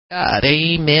God.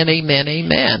 Amen, amen,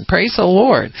 amen. Praise the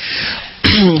Lord.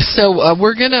 So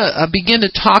we're going to begin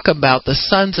to talk about the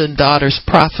sons and daughters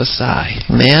prophesy.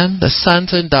 Man, the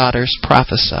sons and daughters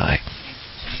prophesy.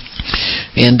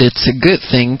 And it's a good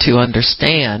thing to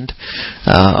understand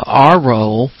our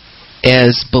role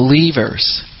as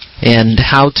believers and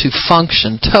how to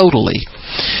function totally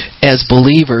as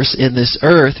believers in this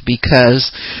earth,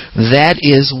 because that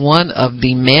is one of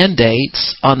the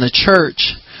mandates on the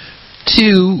church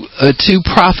to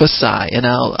prophesy, and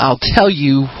I'll tell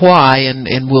you why,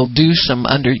 and we'll do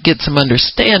get some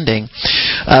understanding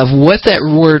of what that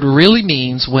word really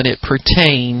means when it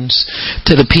pertains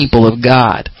to the people of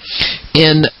God.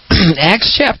 In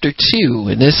Acts chapter 2,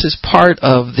 and this is part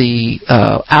of the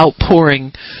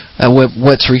outpouring,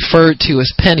 what's referred to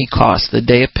as Pentecost, the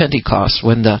day of Pentecost,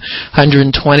 when the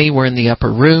 120 were in the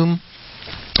upper room,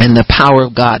 and the power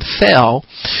of God fell,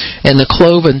 and the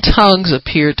cloven tongues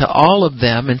appeared to all of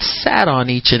them and sat on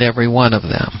each and every one of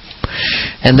them.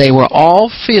 And they were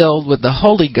all filled with the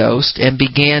Holy Ghost and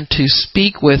began to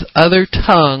speak with other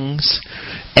tongues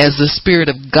as the Spirit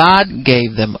of God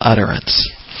gave them utterance.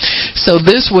 So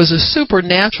this was a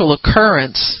supernatural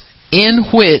occurrence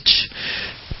in which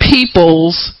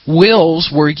people's wills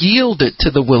were yielded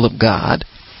to the will of God.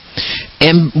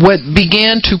 And what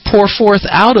began to pour forth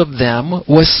out of them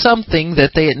was something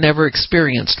that they had never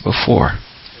experienced before.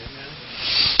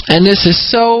 And this is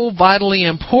so vitally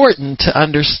important to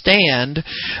understand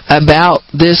about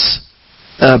this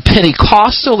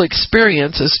Pentecostal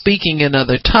experience of speaking in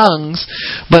other tongues,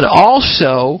 but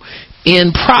also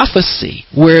in prophecy,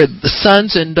 where the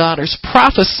sons and daughters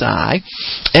prophesy,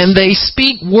 and they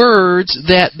speak words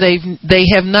that they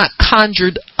have not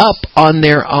conjured up on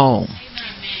their own.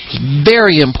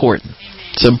 Very important.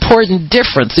 It's an important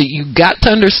difference that you've got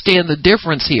to understand the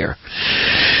difference here,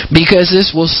 because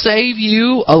this will save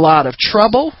you a lot of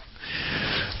trouble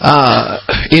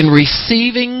in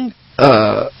receiving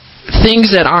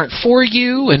things that aren't for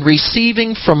you, and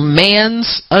receiving from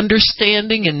man's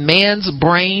understanding and man's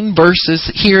brain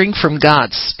versus hearing from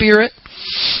God's Spirit,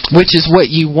 which is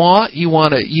what you want.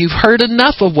 You've heard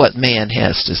enough of what man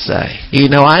has to say.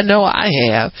 I know I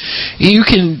have. You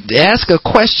can ask a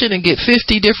question and get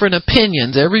 50 different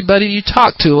opinions. Everybody you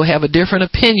talk to will have a different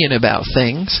opinion about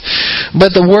things.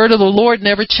 But the word of the Lord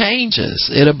never changes.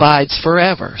 It abides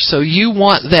forever. So you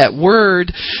want that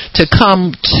word to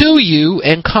come to you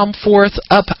and come forth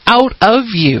up out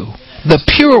of you. The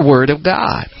pure word of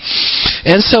God.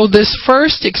 And so this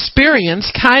first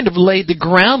experience kind of laid the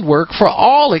groundwork for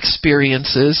all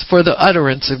experiences for the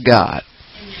utterance of God.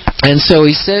 And so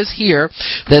he says here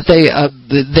that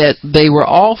they were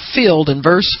all filled in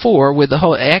verse 4 with the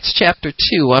whole Acts chapter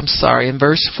 2, in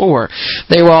verse 4.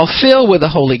 They were all filled with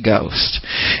the Holy Ghost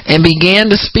and began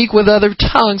to speak with other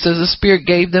tongues as the Spirit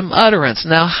gave them utterance.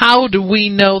 Now, how do we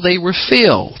know they were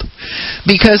filled?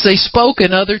 Because they spoke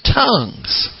in other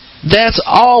tongues. That's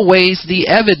always the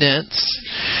evidence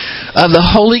of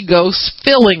the Holy Ghost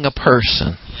filling a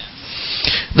person.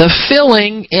 The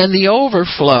filling and the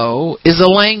overflow is a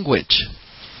language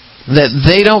that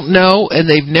they don't know and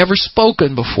they've never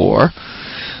spoken before.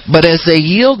 But as they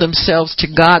yield themselves to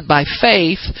God by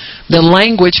faith, the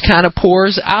language kind of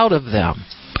pours out of them.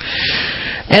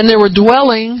 And there were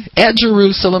dwelling at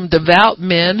Jerusalem devout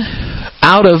men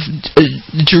out of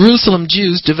Jerusalem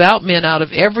Jews, devout men out of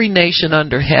every nation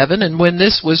under heaven. And when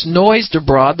this was noised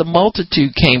abroad, the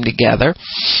multitude came together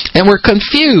and were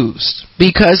confused,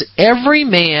 because every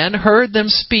man heard them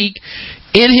speak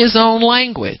in his own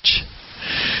language.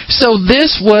 So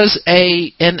this was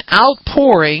an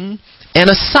outpouring and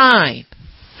a sign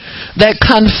that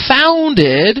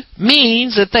confounded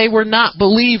means that they were not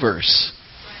believers.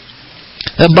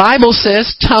 The Bible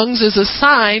says tongues is a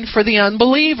sign for the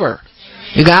unbeliever.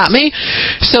 You got me?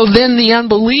 So then the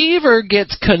unbeliever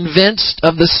gets convinced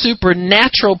of the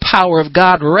supernatural power of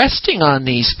God resting on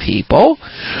these people.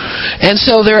 And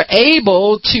so they're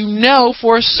able to know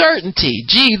for certainty,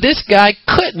 gee, this guy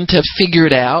couldn't have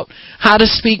figured out how to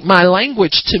speak my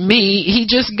language to me. He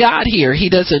just got here.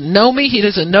 He doesn't know me. He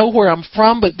doesn't know where I'm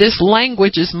from, but this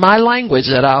language is my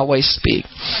language that I always speak.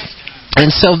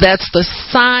 And so that's the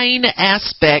sign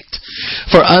aspect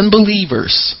for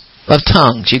unbelievers of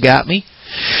tongues. You got me?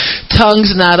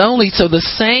 Tongues not only, so the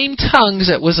same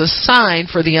tongues that was a sign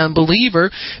for the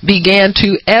unbeliever began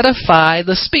to edify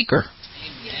the speaker.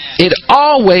 It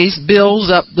always builds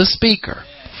up the speaker.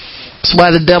 That's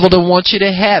why the devil don't want you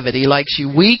to have it. He likes you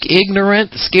weak,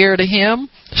 ignorant, scared of him,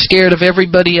 scared of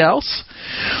everybody else.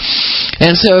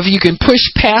 And so if you can push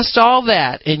past all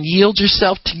that and yield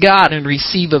yourself to God and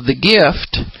receive of the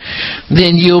gift,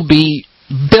 then you'll be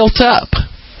built up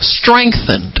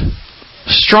strengthened,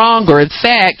 stronger. In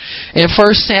fact, in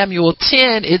 1 Samuel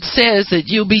 10, it says that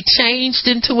you'll be changed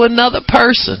into another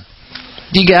person.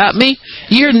 You got me?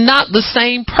 You're not the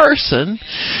same person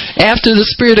after the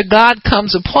Spirit of God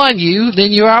comes upon you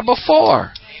than you are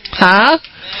before. Huh?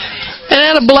 Isn't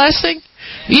that a blessing?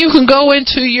 You can go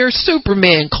into your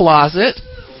Superman closet,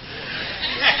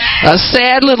 a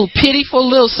sad little pitiful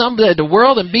little somebody in the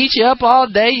world, and beat you up all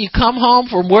day. You come home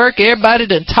from work, everybody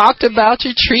done talked about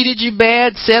you, treated you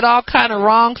bad, said all kind of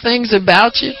wrong things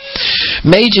about you,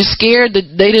 made you scared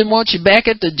that they didn't want you back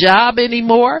at the job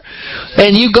anymore.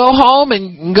 And you go home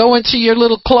and go into your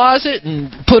little closet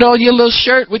and put on your little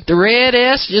shirt with the red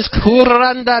S, just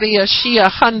kurandaria shia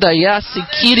handaya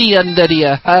sikiri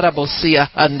andaria harabosia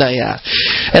handaya.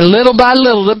 And little by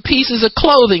little, the pieces of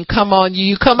clothing come on you.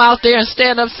 You come out there and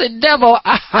stand up and say, devil,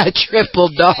 I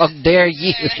triple dog dare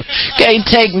you. Can't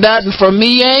take nothing from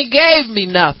me. You ain't gave me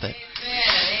nothing.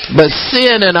 But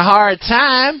sin and a hard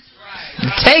time,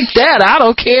 take that. I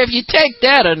don't care if you take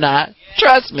that or not.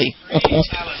 Trust me.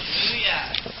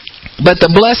 But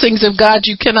the blessings of God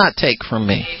you cannot take from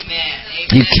me.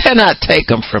 You cannot take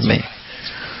them from me.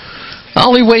 The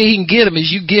only way he can get them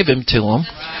is you give him to him.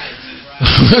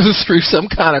 Through some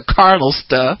kind of carnal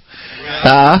stuff,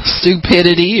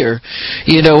 stupidity or,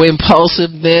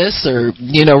 impulsiveness or,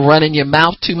 running your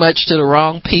mouth too much to the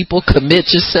wrong people, overcommit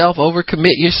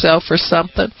yourself for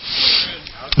something.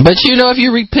 But if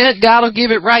you repent, God will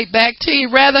give it right back to you.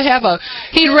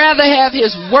 He'd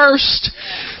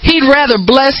rather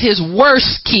bless his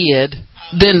worst kid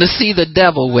than to see the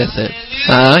devil with it.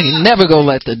 You're never gonna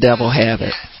let the devil have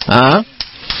it.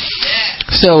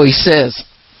 So he says,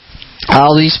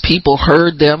 all these people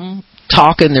heard them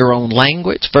talk in their own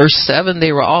language. Verse 7,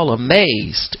 they were all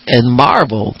amazed and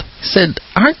marveled. Said,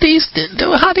 how do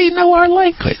you know our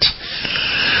language?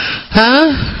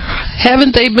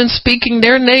 Haven't they been speaking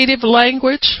their native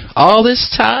language all this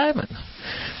time?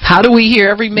 How do we hear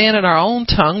every man in our own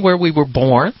tongue where we were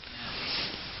born?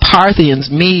 Parthians,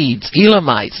 Medes,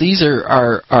 Elamites, these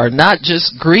are not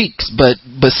just Greeks, but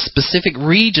specific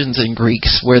regions in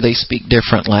Greeks where they speak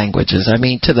different languages. I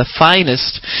mean, to the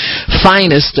finest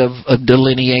of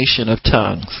delineation of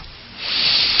tongues.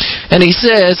 And he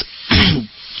says,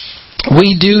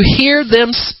 we do hear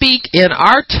them speak in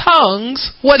our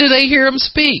tongues. What do they hear them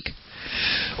speak?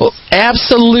 Well,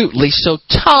 absolutely. So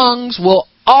tongues will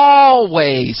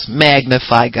always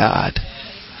magnify God.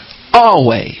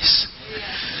 Always.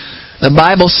 The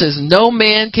Bible says no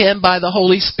man can by the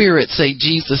Holy Spirit say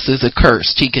Jesus is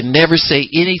accursed. He can never say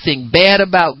anything bad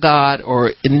about God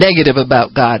or negative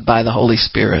about God by the Holy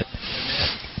Spirit.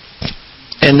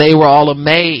 And they were all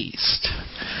amazed.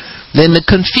 Then the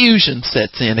confusion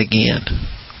sets in again.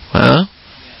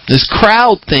 This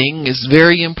crowd thing is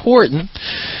very important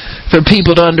for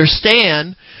people to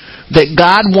understand that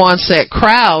God wants that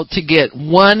crowd to get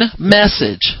one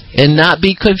message and not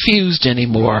be confused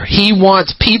anymore. He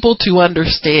wants people to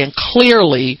understand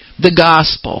clearly the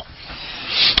gospel.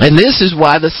 And this is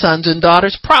why the sons and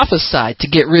daughters prophesied, to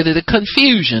get rid of the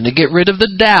confusion, to get rid of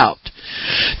the doubt,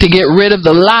 to get rid of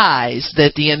the lies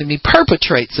that the enemy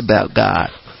perpetrates about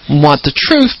God. We want the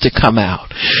truth to come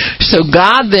out. So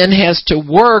God then has to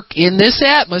work in this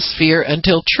atmosphere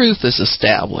until truth is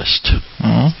established.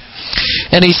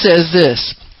 And he says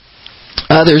this,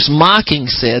 others mocking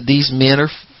said, these men are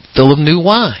full of new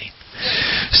wine.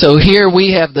 So here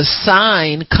we have the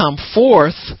sign come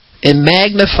forth and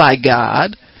magnify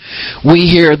God. We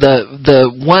hear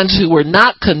the ones who were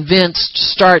not convinced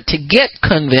start to get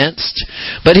convinced.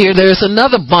 But here there's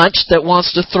another bunch that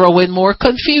wants to throw in more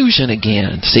confusion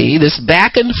again. See, this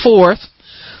back and forth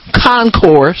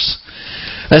concourse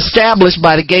established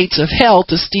by the gates of hell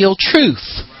to steal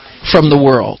truth from the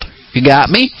world. You got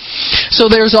me? So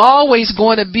there's always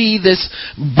going to be this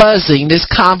buzzing, this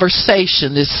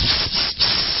conversation, this...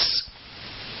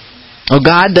 Well,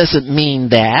 God doesn't mean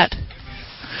that.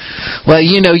 Well,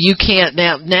 you can't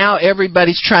now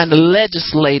everybody's trying to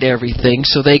legislate everything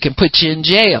so they can put you in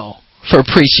jail for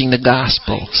preaching the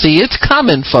gospel. See, it's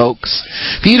coming, folks.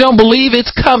 If you don't believe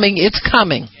it's coming, it's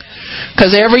coming.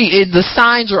 Because the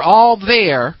signs are all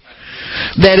there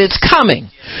that it's coming.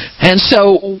 And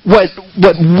so what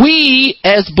we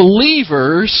as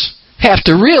believers have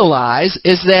to realize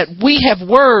is that we have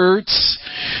words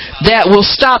that will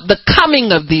stop the coming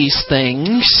of these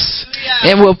things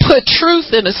and will put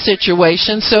truth in a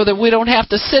situation so that we don't have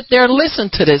to sit there and listen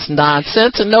to this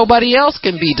nonsense and nobody else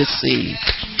can be deceived.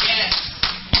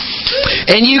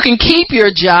 And you can keep your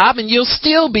job and you'll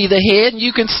still be the head and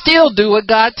you can still do what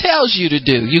God tells you to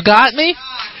do. You got me?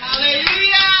 Hallelujah!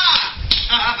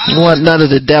 You want none of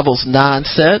the devil's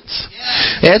nonsense.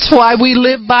 That's why we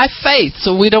live by faith,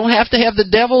 so we don't have to have the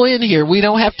devil in here. We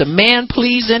don't have to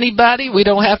man-please anybody. We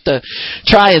don't have to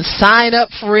try and sign up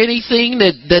for anything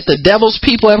that the devil's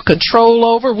people have control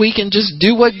over. We can just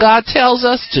do what God tells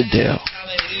us to do.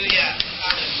 Hallelujah.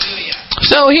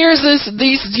 So here's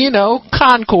these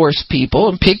concourse people,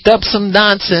 and picked up some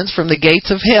nonsense from the gates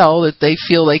of hell that they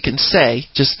feel they can say,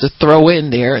 just to throw in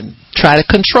there and try to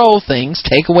control things,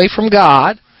 take away from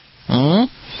God.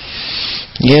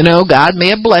 God may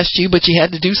have blessed you, but you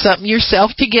had to do something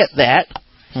yourself to get that.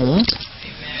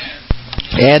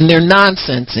 Adding their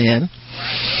nonsense in.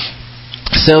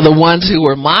 So the ones who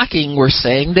were mocking were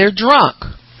saying they're drunk,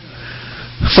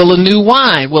 full of new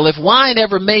wine. Well, if wine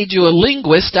ever made you a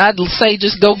linguist, I'd say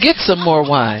just go get some more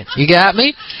wine. You got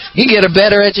me? You get a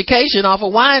better education off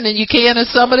of wine than you can in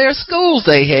some of their schools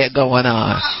they had going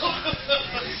on.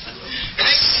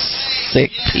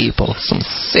 Sick people. Some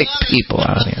sick people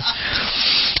out here.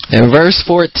 In verse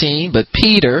 14, but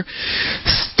Peter,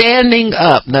 standing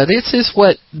up. Now this is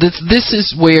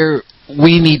where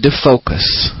we need to focus.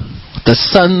 The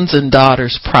sons and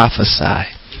daughters prophesy.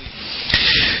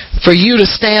 For you to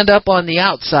stand up on the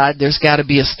outside, there's got to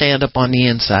be a stand up on the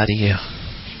inside of you.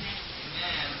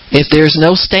 If there's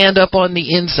no stand up on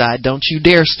the inside, don't you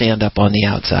dare stand up on the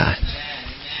outside.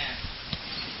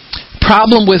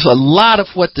 Problem with a lot of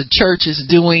what the church is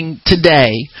doing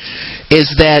today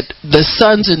is that the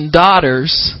sons and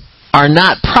daughters are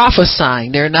not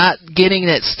prophesying. They're not getting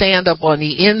that stand up on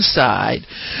the inside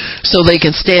so they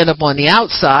can stand up on the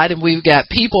outside. And we've got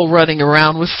people running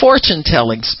around with fortune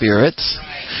telling spirits,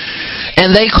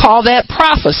 and they call that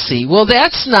prophecy. Well,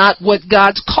 that's not what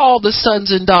God's called the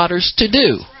sons and daughters to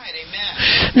do.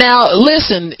 Now,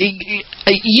 listen,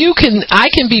 I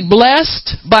can be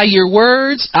blessed by your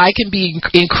words. I can be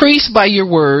increased by your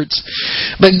words.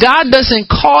 But God doesn't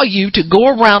call you to go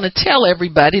around and tell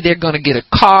everybody they're going to get a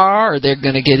car or they're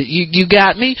going to get it. You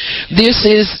got me? This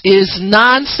is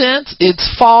nonsense. It's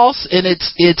false, and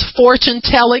it's fortune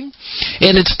telling,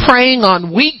 and it's preying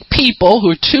on weak people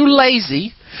who are too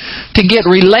lazy to get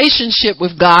relationship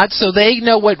with God so they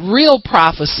know what real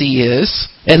prophecy is,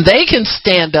 and they can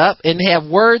stand up and have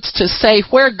words to say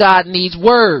where God needs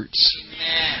words.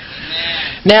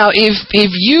 Amen. Now, if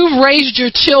you've raised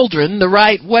your children the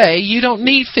right way, you don't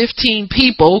need 15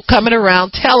 people coming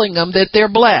around telling them that they're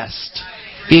blessed.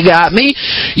 You got me?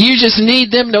 You just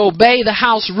need them to obey the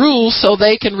house rules so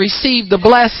they can receive the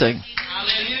blessing.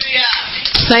 Hallelujah.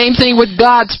 Same thing with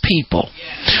God's people.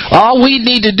 All we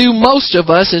need to do, most of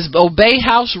us, is obey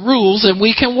house rules, and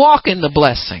we can walk in the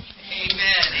blessing.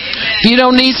 Amen. You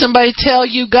don't need somebody to tell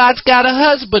you God's got a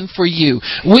husband for you.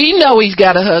 We know He's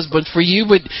got a husband for you,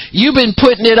 but you've been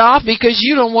putting it off because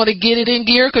you don't want to get it in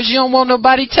gear because you don't want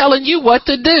nobody telling you what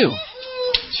to do.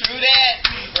 True that.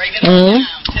 Break it down.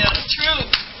 Tell the truth.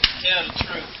 Tell the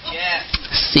truth. Yes.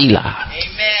 Selah.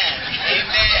 Amen.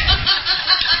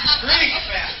 Preach,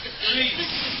 Pastor. Preach.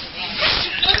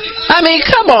 I mean,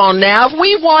 come on now. If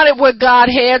we wanted what God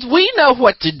has, we know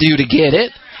what to do to get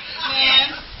it.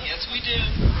 Amen. Yes, we do.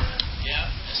 Yeah,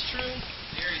 that's true.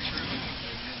 Very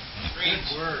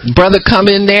true. Brother come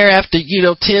in there after,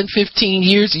 10, 15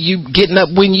 years of you getting up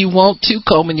when you want to,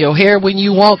 combing your hair when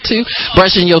you want to,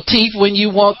 brushing your teeth when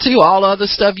you want to, all other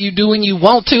stuff you do when you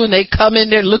want to, and they come in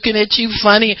there looking at you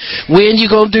funny. When you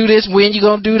going to do this? When you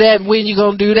going to do that? When you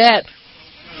going to do that?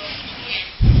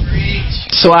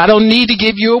 So I don't need to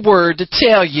give you a word to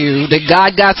tell you that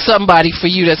God got somebody for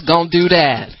you that's going to do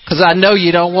that. Because I know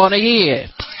you don't want to hear it.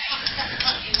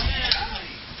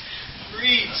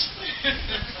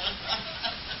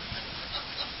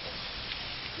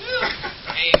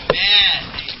 Amen.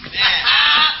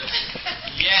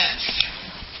 Yes.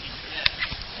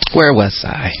 Where was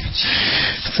I?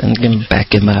 I'm getting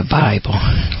back in my Bible.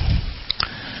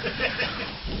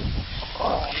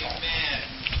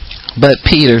 But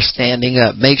Peter standing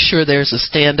up. Make sure there's a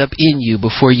stand up in you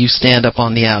before you stand up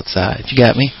on the outside. You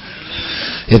got me?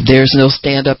 If there's no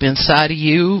stand up inside of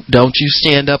you, don't you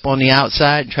stand up on the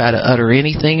outside and try to utter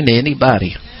anything to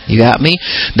anybody. You got me?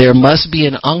 There must be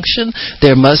an unction.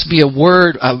 There must be a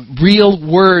word, a real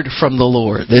word from the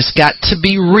Lord. There's got to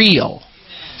be real.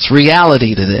 It's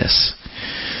reality to this.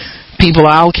 People,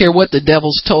 I don't care what the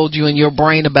devil's told you in your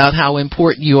brain about how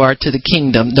important you are to the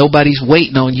kingdom. Nobody's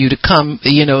waiting on you to come.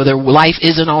 Their life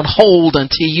isn't on hold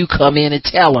until you come in and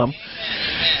tell them.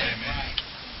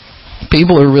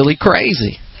 People are really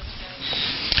crazy.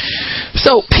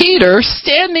 So Peter,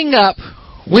 standing up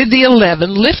with the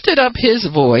 11, lifted up his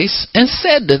voice and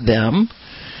said to them,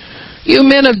 "You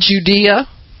men of Judea,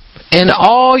 and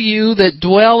all you that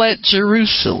dwell at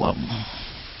Jerusalem."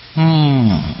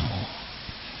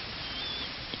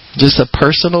 Just a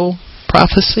personal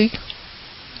prophecy?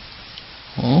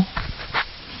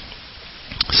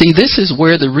 See, this is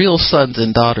where the real sons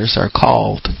and daughters are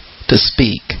called to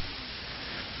speak.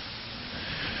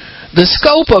 The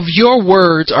scope of your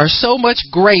words are so much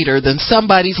greater than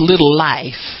somebody's little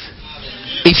life.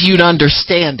 If you'd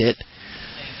understand it,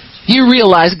 you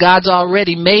realize God's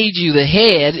already made you the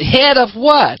head. Head of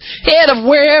what? Head of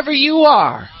wherever you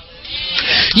are.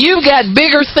 You've got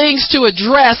bigger things to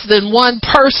address than one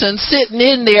person sitting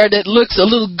in there that looks a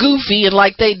little goofy and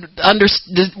like they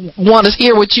want to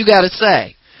hear what you got to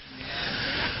say.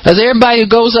 Because everybody who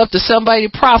goes up to somebody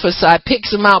to prophesy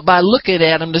picks them out by looking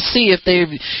at them to see if they,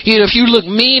 if you look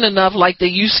mean enough, like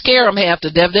you scare them half to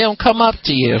death, they don't come up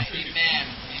to you.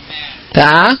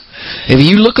 If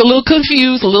you look a little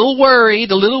confused, a little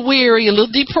worried, a little weary, a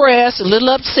little depressed, a little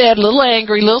upset, a little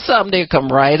angry, a little something, they'll come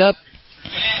right up.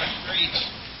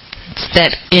 It's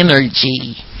that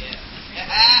energy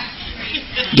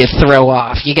you throw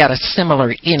off. You got a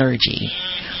similar energy.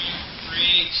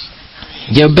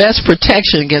 Your best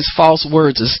protection against false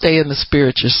words is stay in the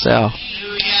Spirit yourself.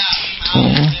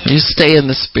 You stay in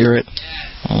the Spirit.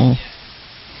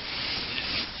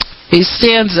 He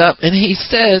stands up and he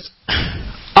says,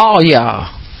 all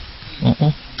y'all,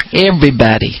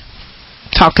 everybody,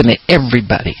 talking to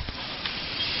everybody,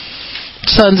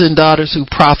 sons and daughters who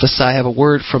prophesy have a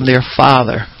word from their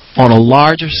Father on a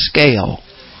larger scale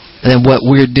than what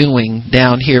we're doing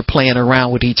down here, playing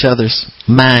around with each other's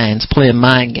minds, playing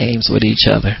mind games with each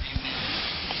other.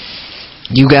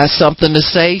 You got something to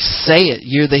say? Say it.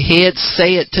 You're the head.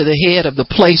 Say it to the head of the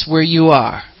place where you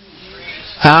are.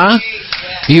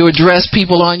 You address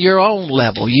people on your own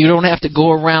level. You don't have to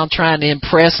go around trying to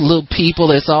impress little people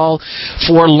that's all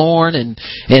forlorn and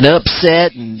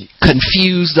upset and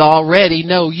confused already.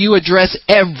 No, you address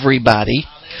everybody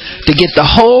to get the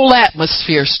whole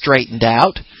atmosphere straightened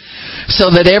out so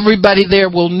that everybody there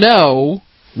will know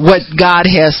what God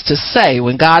has to say.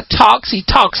 When God talks, He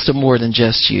talks to more than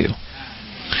just you.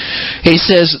 He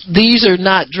says, these are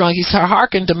not drunk. He said,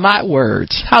 hearken to my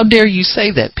words. How dare you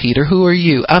say that, Peter? Who are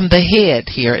you? I'm the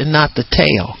head here and not the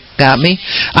tail. Got me?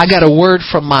 I got a word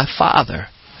from my Father.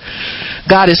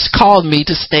 God has called me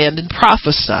to stand and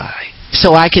prophesy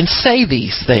so I can say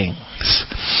these things.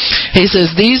 He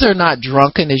says, these are not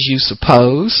drunken as you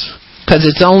suppose, because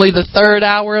it's only the third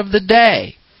hour of the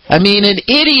day. I mean, an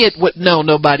idiot would know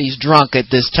nobody's drunk at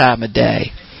this time of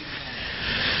day.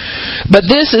 But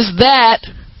this is that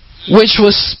which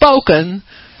was spoken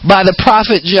by the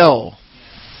prophet Joel.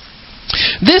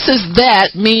 This is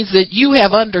that means that you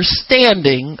have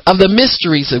understanding of the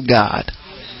mysteries of God.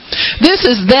 This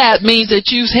is that means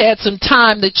that you've had some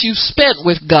time that you've spent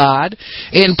with God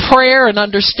in prayer and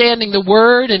understanding the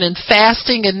Word and in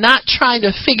fasting and not trying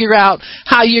to figure out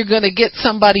how you're going to get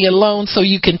somebody alone so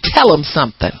you can tell them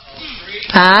something.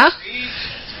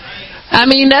 I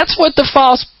mean, that's what the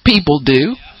false people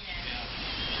do.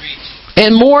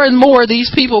 And more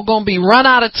these people are going to be run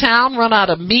out of town, run out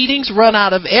of meetings, run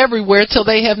out of everywhere till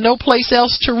they have no place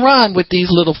else to run with these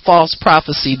little false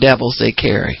prophecy devils they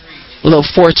carry. Little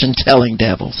fortune-telling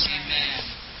devils.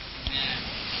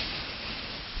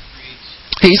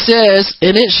 He says,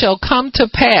 and it shall come to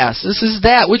pass. This is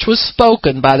that which was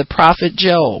spoken by the prophet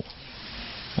Joel.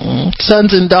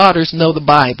 Sons and daughters know the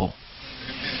Bible.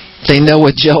 They know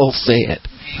what Joel said.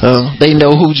 They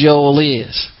know who Joel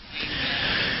is.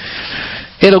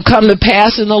 It'll come to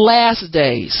pass in the last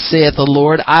days, saith the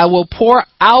Lord, I will pour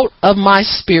out of my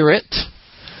Spirit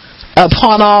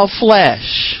upon all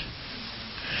flesh.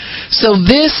 So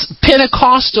this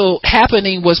Pentecostal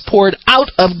happening was poured out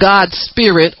of God's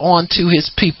Spirit onto His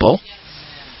people.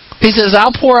 He says,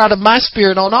 I'll pour out of my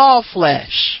Spirit on all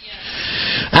flesh.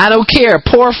 I don't care.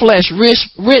 Poor flesh, rich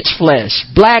flesh,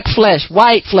 black flesh,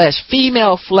 white flesh,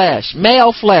 female flesh,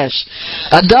 male flesh,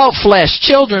 adult flesh,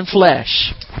 children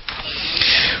flesh.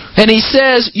 And he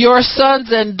says, your sons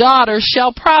and daughters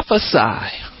shall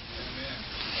prophesy.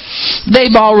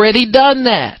 They've already done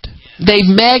that. They've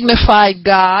magnified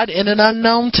God in an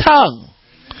unknown tongue.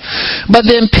 But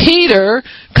then Peter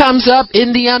comes up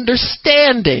in the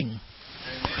understanding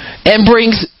and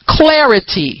brings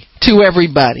clarity to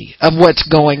everybody of what's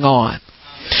going on.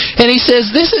 And he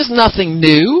says, this is nothing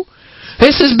new.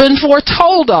 This has been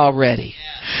foretold already.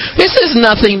 This is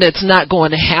nothing that's not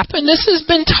going to happen. This has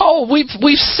been told. We've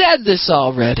said this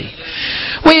already.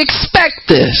 We expect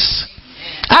this.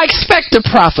 I expect to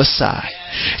prophesy.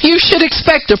 You should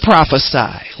expect to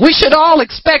prophesy. We should all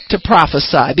expect to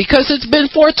prophesy because it's been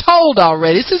foretold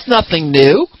already. This is nothing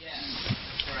new.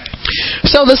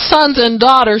 So the sons and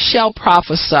daughters shall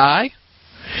prophesy,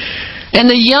 and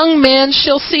the young men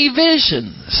shall see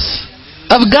visions.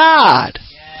 of God.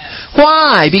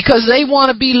 Why? Because they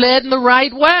want to be led in the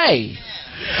right way.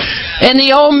 And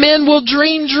the old men will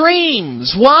dream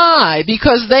dreams. Why?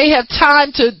 Because they have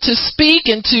time to speak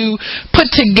and to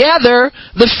put together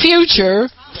the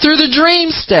future through the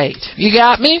dream state. You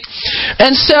got me?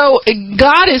 And so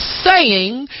God is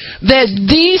saying that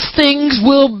these things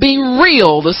will be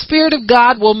real. The Spirit of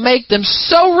God will make them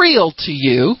so real to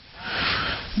you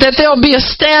that there'll be a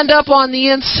stand up on the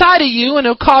inside of you, and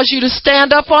it'll cause you to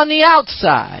stand up on the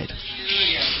outside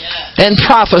and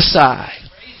prophesy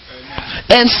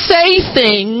and say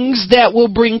things that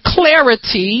will bring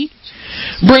clarity,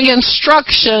 bring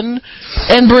instruction,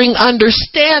 and bring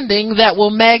understanding that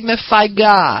will magnify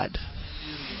God.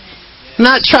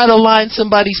 Not try to line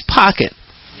somebody's pocket.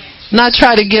 Not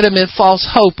try to get them in false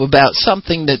hope about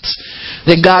something that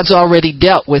God's already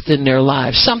dealt with in their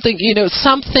lives. Something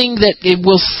that it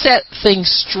will set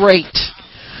things straight.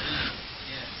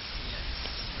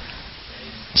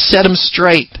 Set them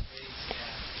straight.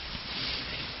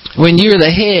 When you're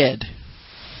the head,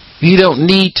 you don't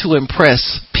need to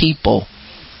impress people.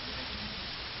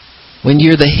 When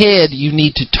you're the head, you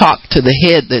need to talk to the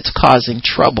head that's causing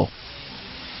trouble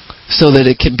so that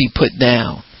it can be put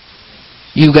down.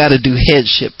 You got to do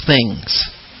headship things.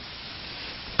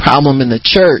 Problem in the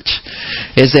church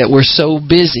is that we're so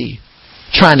busy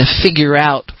trying to figure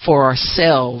out for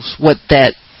ourselves what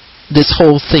this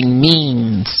whole thing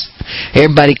means.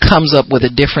 Everybody comes up with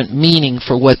a different meaning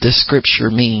for what the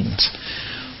scripture means.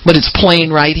 But it's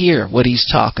plain right here what he's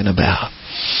talking about.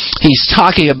 He's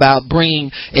talking about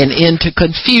bringing an end to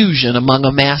confusion among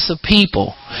a mass of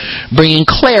people. Bringing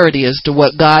clarity as to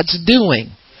what God's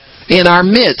doing in our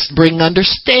midst. Bring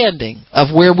understanding of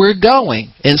where we're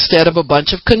going instead of a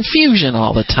bunch of confusion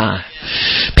all the time.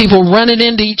 People running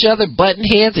into each other, butting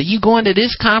heads. Are you going to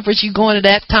this conference? You going to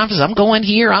that conference? I'm going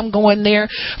here. I'm going there.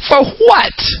 For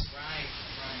what?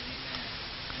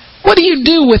 What do you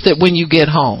do with it when you get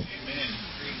home?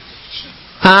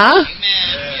 Huh?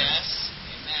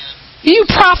 You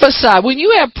prophesy. When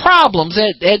you have problems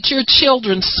at your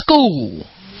children's school,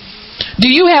 do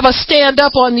you have a stand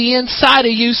up on the inside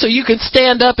of you so you can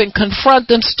stand up and confront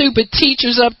them stupid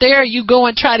teachers up there? You go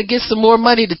and try to get some more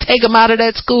money to take them out of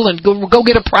that school and go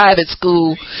get a private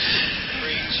school,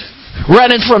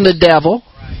 running from the devil.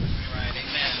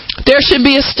 There should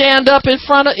be a stand up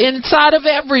inside of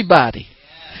everybody.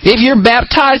 If you're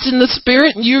baptized in the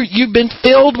Spirit and you've been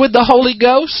filled with the Holy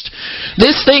Ghost,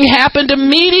 this thing happened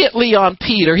immediately on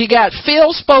Peter. He got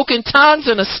filled, spoke in tongues,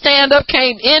 and a stand-up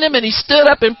came in him, and he stood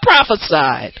up and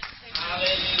prophesied.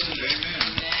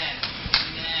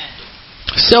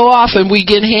 So often we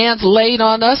get hands laid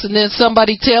on us, and then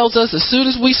somebody tells us as soon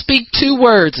as we speak 2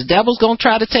 words, the devil's going to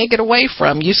try to take it away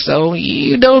from you, so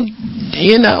you don't,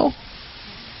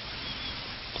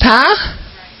 Huh?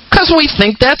 Because we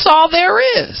think that's all there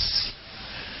is.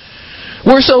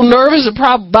 We're so nervous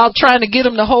about trying to get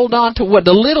them to hold on to what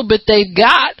the little bit they've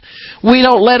got. We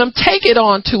don't let them take it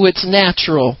on to its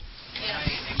natural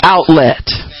outlet.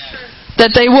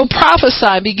 That they will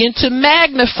prophesy, begin to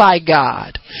magnify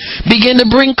God, begin to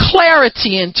bring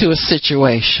clarity into a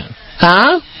situation.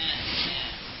 Huh?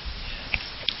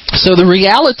 So the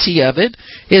reality of it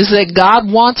is that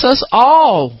God wants us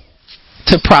all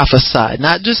to prophesy,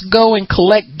 not just go and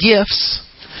collect gifts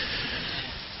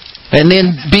and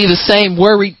then be the same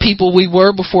worried people we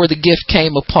were before the gift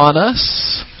came upon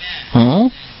us.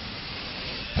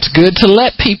 It's good to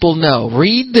let people know.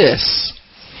 Read this.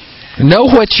 Know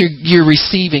what you're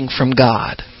receiving from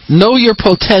God. Know your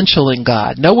potential in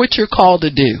God. Know what you're called to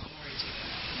do.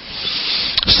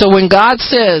 So when God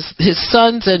says His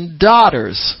sons and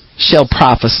daughters shall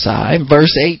prophesy,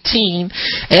 verse 18,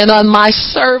 and on my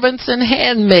servants and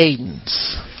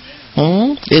handmaidens,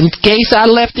 in case I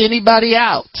left anybody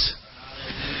out,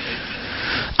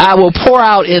 I will pour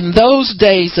out in those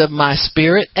days of my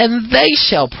Spirit, and they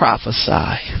shall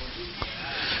prophesy.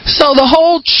 So the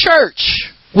whole church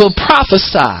will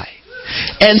prophesy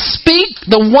and speak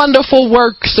the wonderful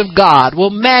works of God,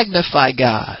 will magnify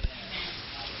God.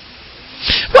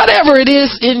 Whatever it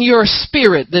is in your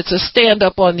spirit that's a stand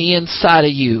up on the inside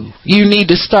of you, you need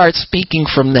to start speaking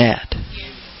from that.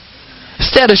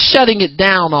 Instead of shutting it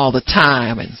down all the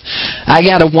time, and I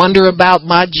got to wonder about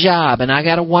my job, and I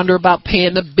got to wonder about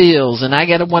paying the bills, and I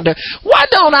got to wonder, why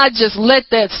don't I just let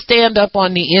that stand up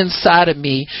on the inside of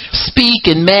me, speak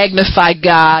and magnify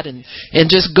God, and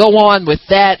just go on with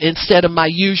that instead of my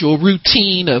usual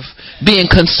routine of being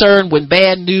concerned when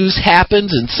bad news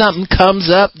happens and something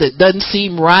comes up that doesn't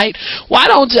seem right? Why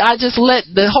don't I just let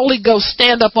the Holy Ghost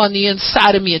stand up on the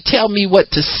inside of me and tell me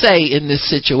what to say in this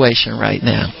situation right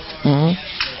now?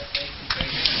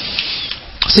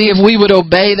 See, if we would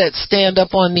obey that stand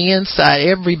up on the inside,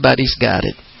 everybody's got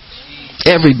it.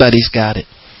 Everybody's got it.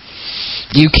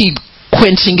 You keep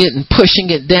quenching it and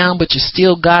pushing it down, but you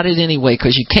still got it anyway,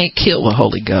 because you can't kill the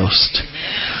Holy Ghost.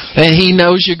 And He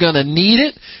knows you're going to need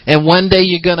it, and one day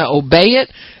you're going to obey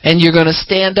it, and you're going to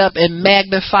stand up and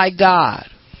magnify God.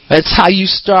 That's how you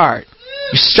start.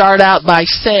 You start out by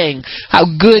saying how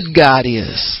good God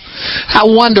is, how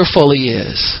wonderful He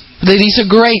is, that He's a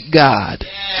great God.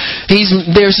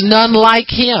 There's none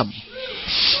like Him.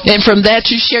 And from that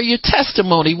you share your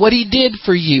testimony, what He did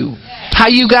for you, how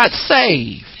you got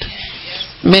saved.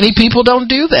 Many people don't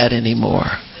do that anymore.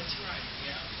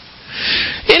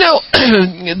 You know,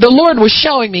 the Lord was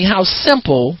showing me how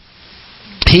simple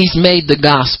He's made the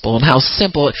gospel, and how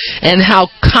simple and how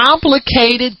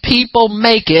complicated people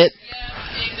make it,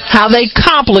 how they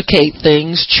complicate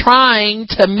things trying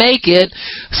to make it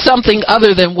something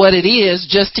other than what it is,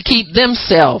 just to keep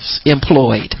themselves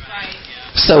employed,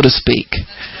 so to speak.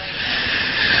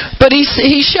 But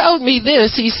he showed me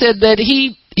this. He said that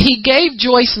he gave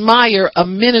Joyce Meyer a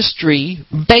ministry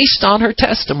based on her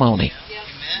testimony.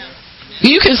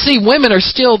 You can see women are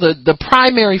still the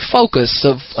primary focus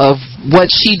of what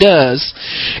she does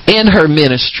in her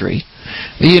ministry.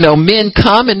 You know, men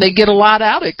come and they get a lot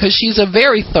out of it because she's a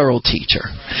very thorough teacher.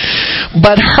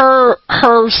 But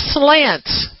her slant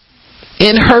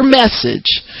in her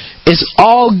message is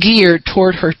all geared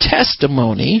toward her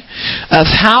testimony of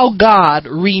how God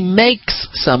remakes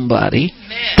somebody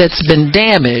that's been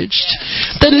damaged,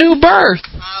 the new birth,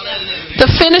 the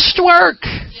finished work,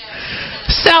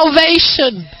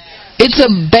 salvation. It's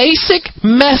a basic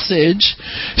message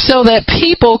so that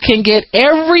people can get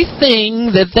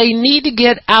everything that they need to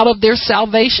get out of their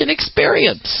salvation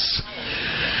experience.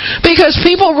 Because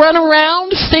people run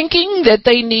around thinking that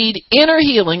they need inner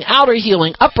healing, outer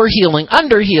healing, upper healing,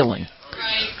 under healing.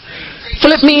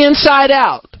 Flip me inside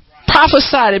out.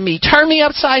 Prophesy to me. Turn me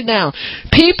upside down.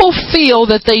 People feel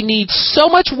that they need so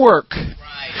much work.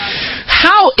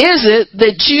 How is it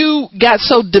that you got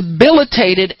so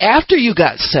debilitated after you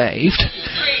got saved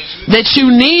that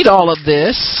you need all of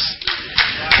this?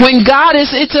 When God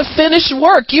it's a finished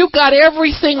work. You've got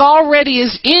everything already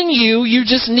is in you. You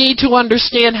just need to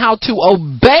understand how to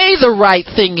obey the right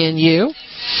thing in you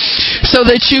so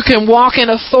that you can walk in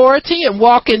authority and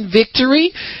walk in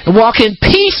victory and walk in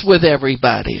peace with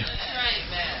everybody.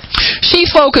 She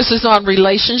focuses on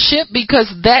relationship because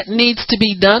that needs to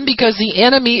be done, because the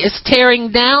enemy is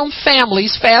tearing down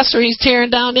families faster than he's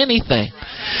tearing down anything.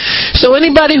 So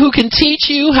anybody who can teach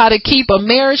you how to keep a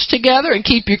marriage together and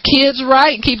keep your kids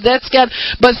right and keep that's got,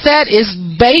 but that is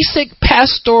basic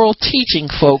pastoral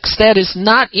teaching, folks. That is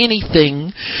not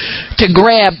anything to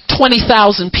grab 20,000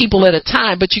 people at a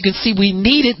time, but you can see we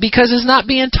need it because it's not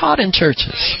being taught in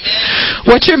churches.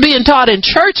 What you're being taught in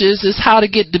churches is how to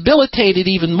get debilitated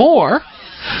even more,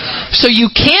 so you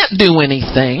can't do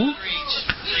anything.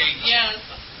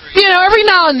 You know, every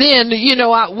now and then, you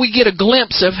know, we get a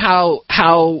glimpse of how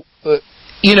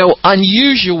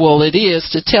unusual it is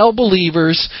to tell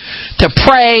believers to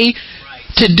pray,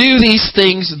 to do these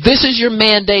things. This is your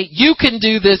mandate. You can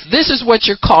do this. This is what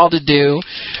you're called to do.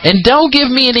 And don't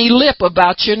give me any lip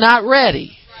about you're not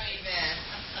ready.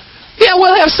 Yeah,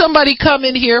 we'll have somebody come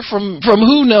in here from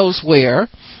who knows where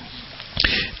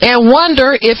and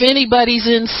wonder if anybody's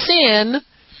in sin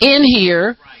in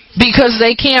here because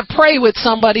they can't pray with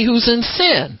somebody who's in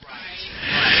sin.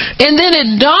 And then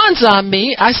it dawns on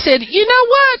me, I said, you know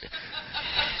what?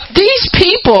 These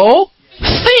people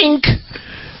think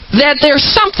that there's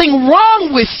something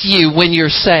wrong with you when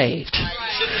you're saved.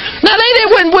 Now, they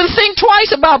wouldn't think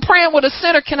twice about praying with a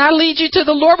sinner. Can I lead you to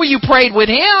the Lord? Well, you prayed with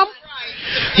Him.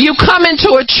 You come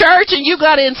into a church and you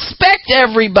got to inspect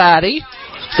everybody.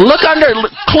 Look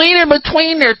clean in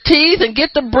between their teeth and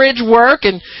get the bridge work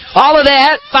and all of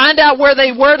that. Find out where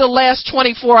they were the last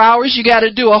 24 hours. You got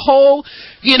to do a whole,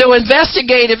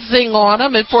 investigative thing on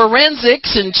them and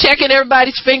forensics and checking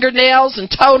everybody's fingernails and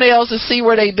toenails to see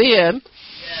where they've been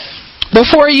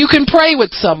before you can pray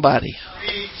with somebody.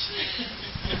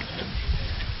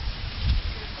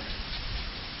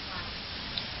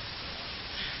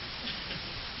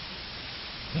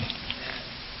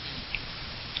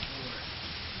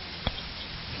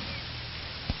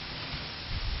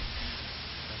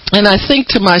 And I think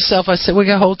to myself, I said, we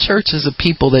got whole churches of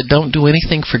people that don't do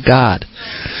anything for God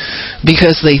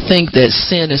because they think that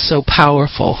sin is so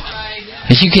powerful.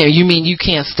 You mean you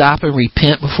can't stop and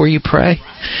repent before you pray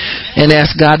and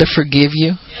ask God to forgive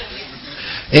you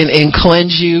and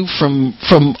cleanse you from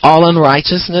all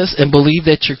unrighteousness and believe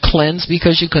that you're cleansed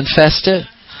because you confessed it?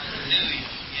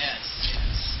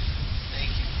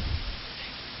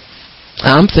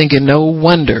 I'm thinking no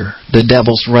wonder the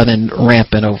devil's running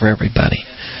rampant over everybody.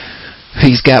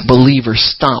 He's got believers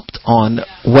stomped on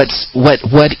what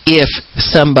if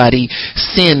somebody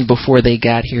sinned before they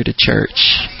got here to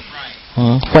church?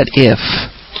 What if?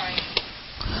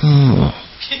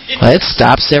 Well, it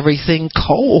stops everything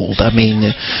cold. I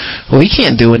mean, we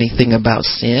can't do anything about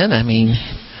sin. I mean,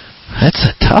 that's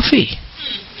a toughie.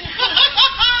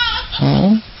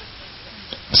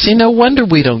 See, no wonder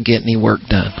we don't get any work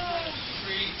done.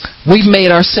 We've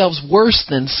made ourselves worse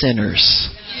than sinners.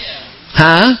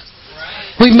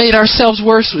 We've made ourselves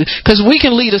worse because we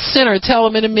can lead a sinner and tell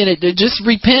him in a minute to just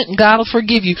repent and God will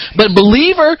forgive you. But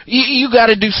believer, you got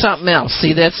to do something else.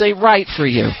 See, that's ain't right for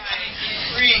you. Amen.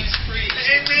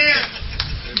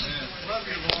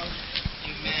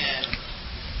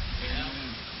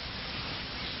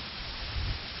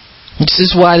 This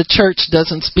is why the church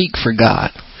doesn't speak for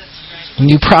God. When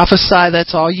you prophesy,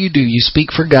 that's all you do. You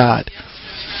speak for God.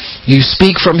 You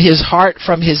speak from His heart,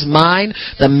 from His mind,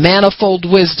 the manifold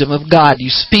wisdom of God. You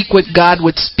speak what God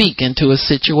would speak into a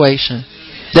situation.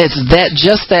 That's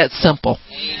just that simple.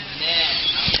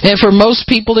 And for most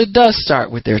people, it does start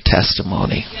with their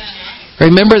testimony.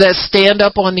 Remember that stand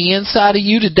up on the inside of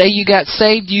you the day you got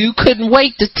saved? You couldn't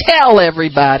wait to tell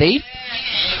everybody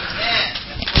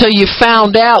till you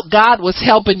found out God was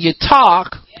helping you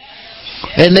talk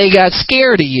and they got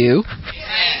scared of you.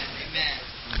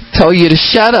 Told you to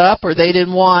shut up, or they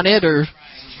didn't want it, or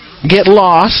get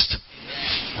lost.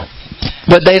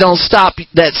 But they don't stop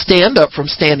that stand-up from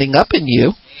standing up in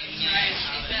you.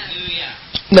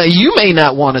 Now, you may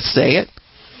not want to say it.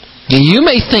 You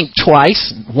may think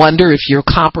twice, wonder if you'll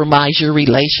compromise your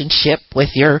relationship with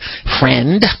your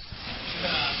friend.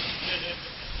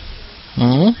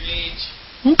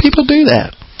 People do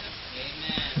that.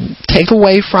 Take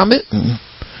away from it and,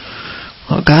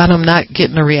 oh God, I'm not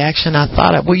getting the reaction I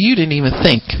thought of. Well, you didn't even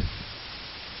think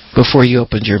before you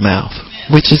opened your mouth,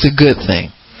 which is a good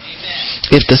thing.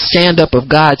 If the stand-up of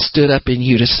God stood up in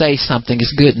you to say something,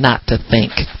 it's good not to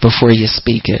think before you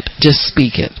speak it. Just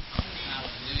speak it.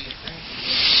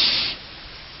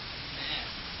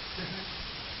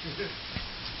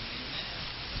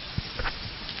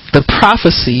 The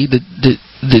prophecy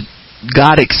that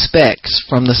God expects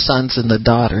from the sons and the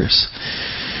daughters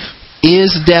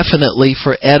is definitely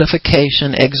for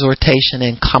edification, exhortation,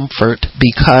 and comfort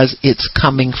because it's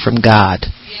coming from God.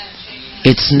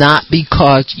 It's not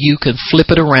because you can flip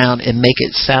it around and make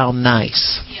it sound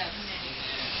nice.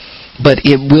 But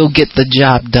it will get the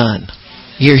job done.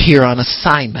 You're here on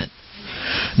assignment.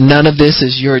 None of this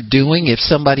is your doing. If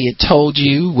somebody had told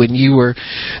you when you were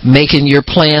making your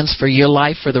plans for your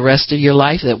life, for the rest of your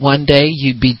life, that one day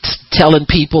you'd be telling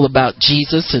people about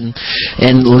Jesus and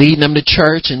leading them to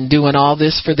church and doing all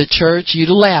this for the church, you'd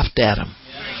have laughed at them.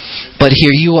 But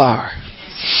here you are.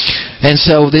 And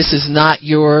so this is not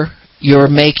your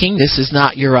making. This is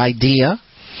not your idea.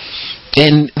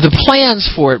 And the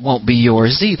plans for it won't be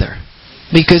yours either.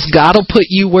 Because God will put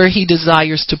you where He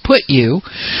desires to put you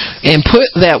and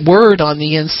put that word on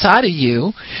the inside of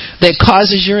you that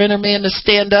causes your inner man to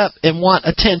stand up and want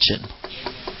attention.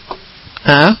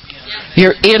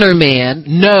 Your inner man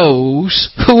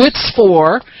knows who it's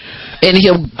for, and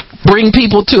he'll bring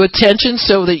people to attention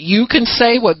so that you can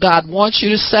say what God wants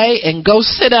you to say and go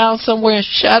sit down somewhere and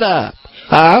shut up.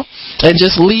 And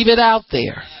just leave it out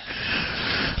there.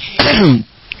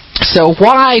 So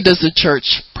why does the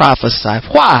church prophesy?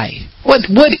 Why? What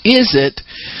is it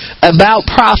about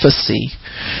prophecy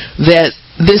that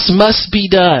this must be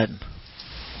done?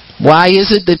 Why is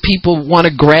it that people want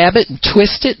to grab it and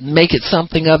twist it and make it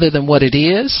something other than what it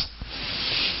is?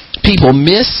 People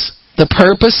miss the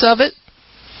purpose of it.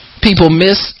 People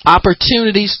miss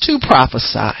opportunities to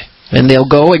prophesy. And they'll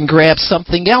go and grab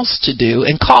something else to do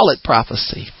and call it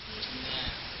prophecy.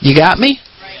 You got me?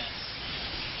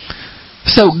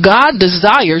 So God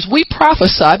desires, we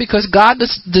prophesy because God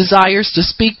desires to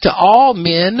speak to all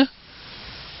men,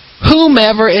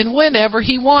 whomever and whenever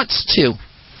He wants to.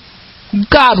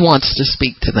 God wants to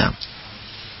speak to them.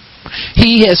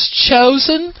 He has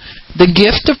chosen the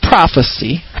gift of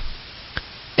prophecy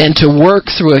and to work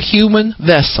through a human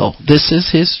vessel. This is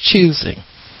His choosing.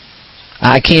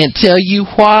 I can't tell you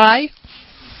why.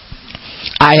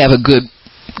 I have a good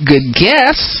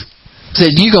guess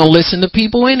that you're going to listen to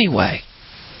people anyway.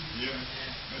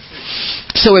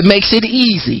 So it makes it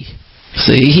easy.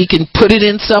 So He can put it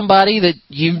in somebody that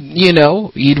you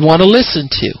know you'd want to listen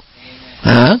to.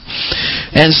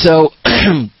 And so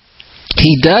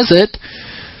He does it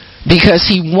because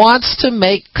He wants to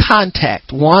make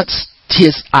contact, wants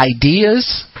His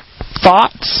ideas,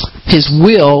 thoughts, His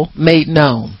will made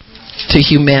known to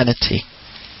humanity.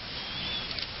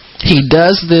 He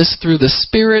does this through the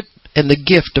Spirit and the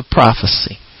gift of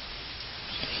prophecy.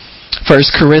 1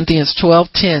 Corinthians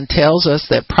 12:10 tells us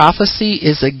that prophecy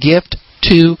is a gift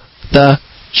to the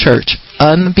church.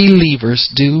 Unbelievers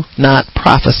do not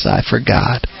prophesy for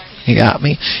God. You got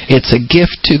me? It's a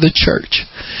gift to the church.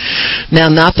 Now,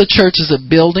 not the church as a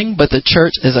building, but the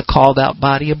church as a called out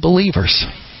body of believers.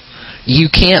 You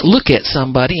can't look at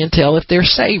somebody and tell if they're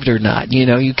saved or not.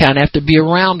 You kind of have to be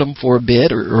around them for a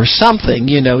bit or something.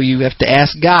 You have to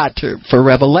ask God for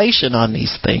revelation on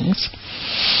these things.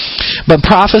 But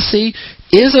prophecy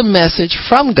is a message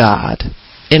from God,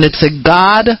 and it's a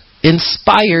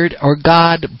God-inspired or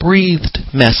God-breathed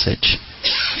message,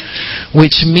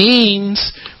 which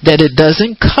means that it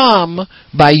doesn't come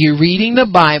by you reading the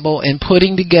Bible and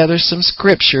putting together some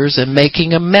scriptures and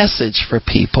making a message for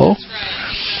people.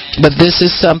 But this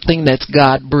is something that's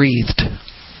God-breathed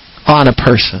on a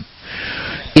person.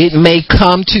 It may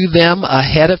come to them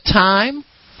ahead of time,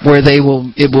 where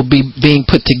it will be being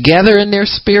put together in their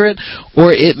spirit,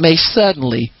 or it may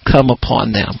suddenly come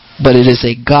upon them. But it is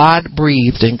a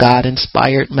God-breathed and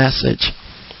God-inspired message.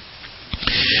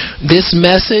 This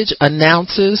message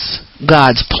announces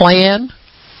God's plan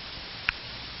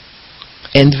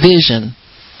and vision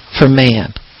for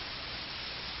man.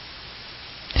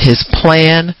 His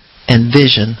plan and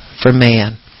vision for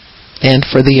man and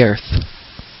for the earth.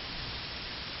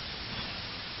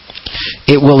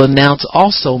 It will announce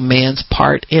also man's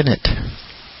part in it.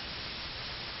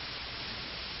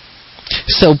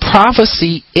 So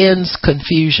prophecy ends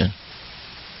confusion.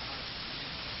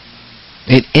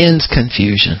 It ends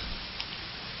confusion.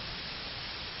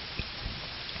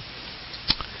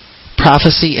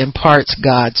 Prophecy imparts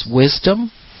God's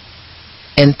wisdom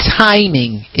and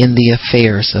timing in the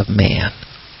affairs of man.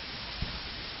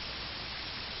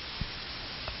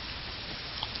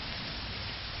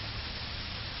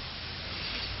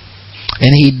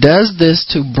 And he does this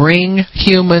to bring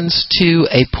humans to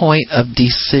a point of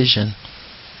decision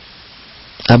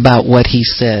about what he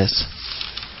says.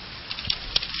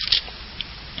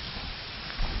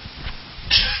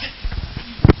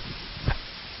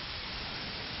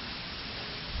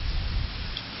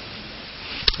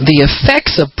 The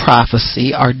effects of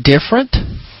prophecy are different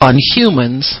on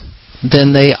humans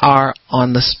than they are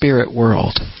on the spirit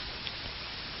world.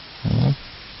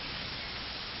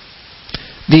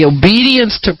 The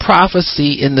obedience to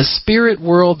prophecy in the spirit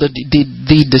world,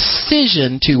 the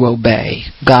decision to obey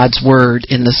God's word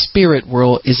in the spirit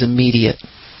world is immediate.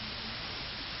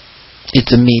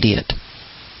 It's immediate.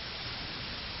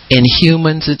 In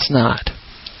humans, it's not.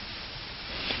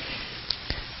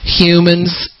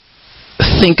 Humans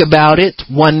think about it,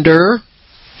 wonder,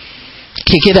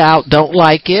 kick it out, don't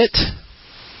like it.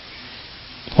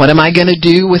 What am I going to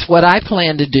do with what I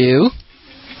plan to do?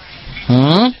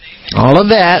 All of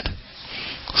that.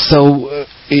 So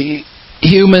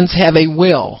humans have a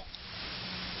will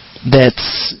that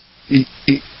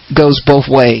goes both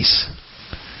ways.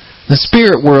 The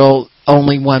spirit world,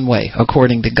 only one way,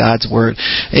 according to God's word.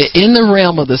 In the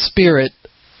realm of the spirit,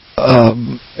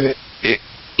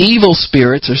 evil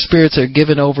spirits, or spirits that are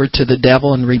given over to the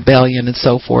devil and rebellion and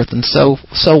so forth and so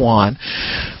on,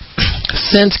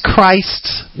 since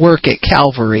Christ's work at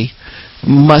Calvary,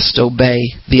 must obey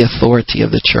the authority of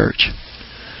the church.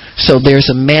 So there's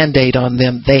a mandate on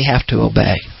them, they have to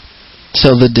obey.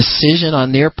 So the decision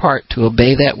on their part to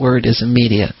obey that word is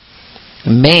immediate.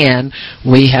 Man,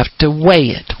 we have to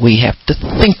weigh it. We have to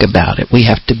think about it. We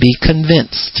have to be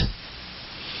convinced.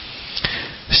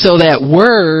 So that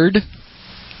word,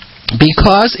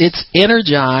 because it's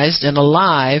energized and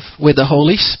alive with the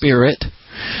Holy Spirit,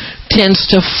 tends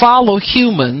to follow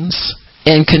humans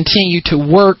and continue to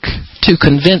work to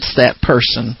convince that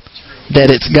person that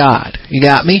it's God. You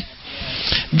got me?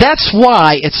 That's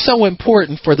why it's so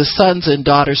important for the sons and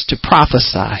daughters to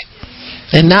prophesy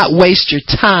and not waste your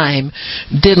time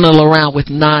diddling around with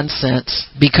nonsense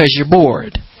because you're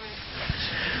bored.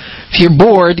 If you're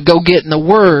bored, go get in the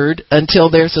Word until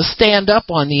there's a stand up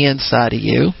on the inside of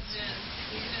you.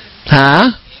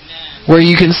 Where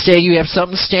you can say you have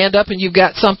something to stand up and you've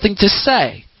got something to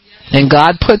say. And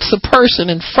God puts a person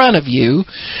in front of you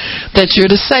that you're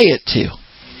to say it to.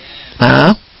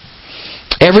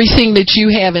 Everything that you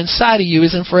have inside of you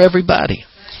isn't for everybody.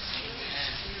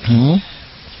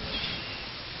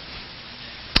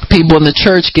 People in the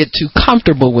church get too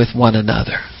comfortable with one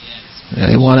another.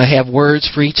 They want to have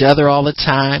words for each other all the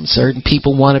time. Certain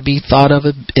people want to be thought of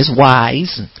as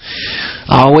wise. And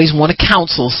always want to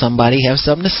counsel somebody, have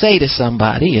something to say to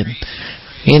somebody, and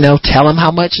tell them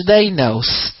how much they know.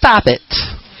 Stop it.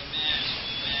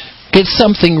 Get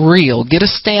something real. Get a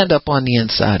stand up on the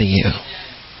inside of you.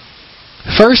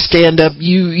 First stand up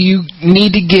you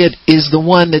need to get is the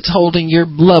one that's holding your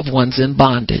loved ones in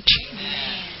bondage.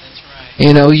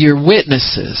 You know, your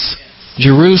witnesses.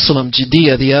 Jerusalem,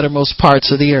 Judea, the uttermost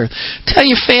parts of the earth. Tell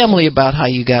your family about how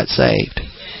you got saved.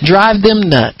 Drive them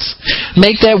nuts.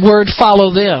 Make that word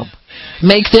follow them.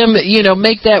 Make them,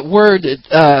 make that word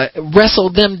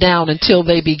wrestle them down until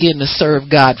they begin to serve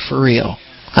God for real.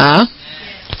 Huh?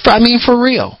 I mean, for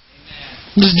real.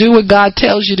 Just do what God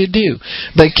tells you to do.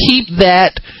 But keep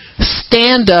that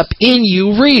stand up in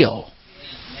you real.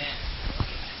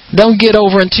 Don't get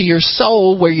over into your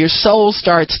soul where your soul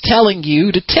starts telling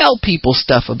you to tell people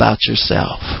stuff about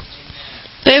yourself.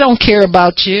 They don't care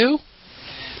about you.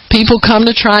 People come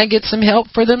to try and get some help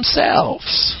for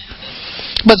themselves.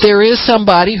 But there is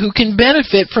somebody who can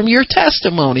benefit from your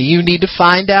testimony. You need to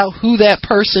find out who that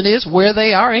person is, where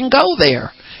they are, and go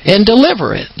there and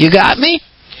deliver it. You got me?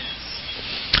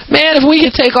 Man, if we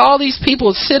could take all these people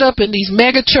and sit up in these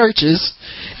mega churches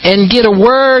and get a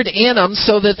word in them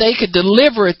so that they could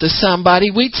deliver it to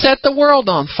somebody, we'd set the world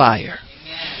on fire.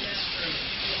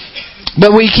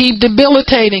 But we keep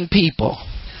debilitating people.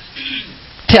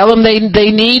 Tell them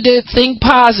they need to think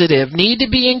positive, need to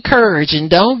be encouraged, and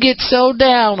don't get so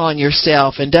down on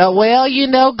yourself. And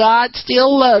God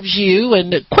still loves you,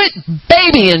 and quit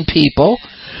babying people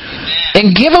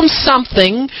and give them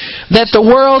something that the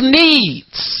world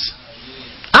needs.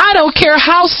 I don't care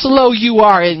how slow you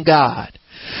are in God.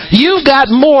 You've got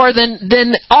more than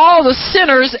all the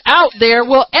sinners out there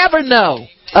will ever know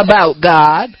about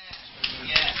God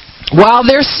while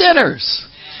they're sinners.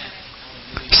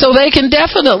 So they can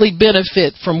definitely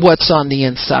benefit from what's on the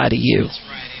inside of you.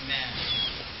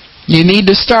 You need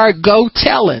to start go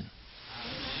telling.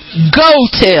 Go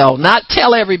tell, not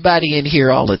tell everybody in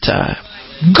here all the time.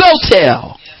 Go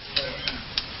tell.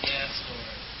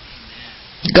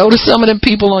 Go to some of them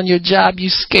people on your job you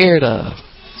scared of.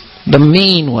 The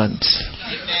mean ones.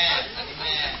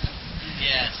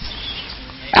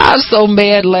 I was so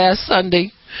mad last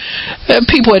Sunday.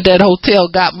 People at that hotel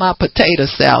got my potato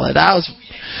salad. I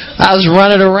was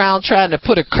running around trying to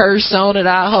put a curse on it.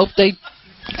 I hope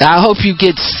you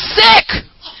get sick.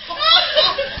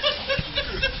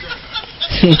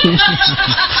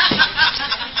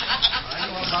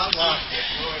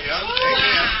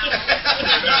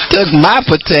 Took my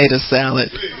potato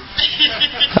salad.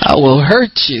 I will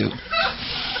hurt you.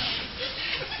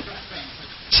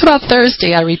 So about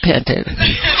Thursday I repented.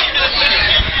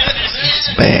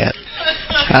 It's bad.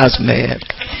 I was mad.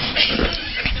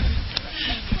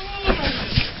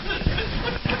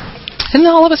 And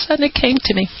all of a sudden it came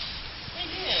to me.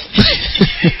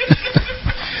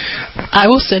 I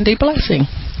will send a blessing.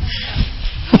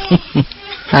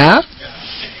 Huh?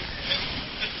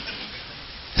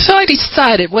 So I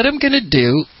decided what I'm going to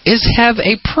do is have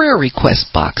a prayer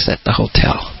request box at the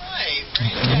hotel.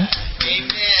 Amen.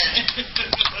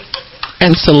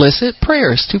 And solicit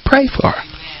prayers to pray for.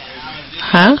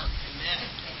 Huh?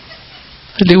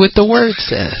 Do what the word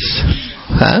says.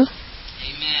 Huh?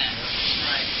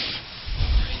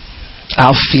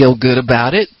 I'll feel good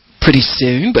about it pretty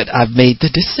soon, but I've made the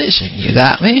decision. You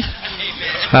got me?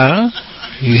 Huh?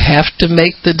 You have to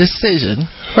make the decision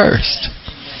first.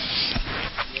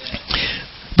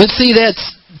 But see,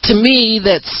 to me,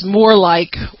 that's more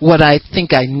like what I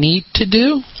think I need to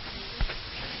do.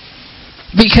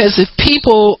 Because if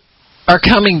people are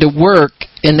coming to work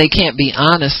and they can't be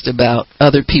honest about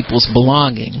other people's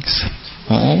belongings,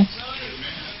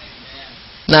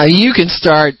 now you can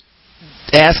start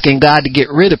asking God to get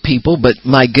rid of people, but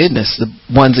my goodness, the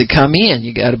ones that come in,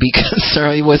 you got to be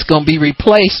concerned what's going to be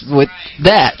replaced with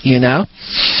that,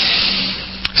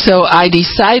 So I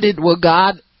decided,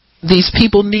 God, these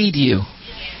people need you.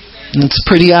 And it's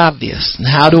pretty obvious. And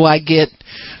how do I get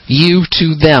you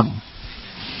to them?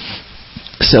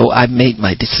 So I made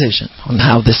my decision on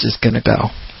how this is going to go.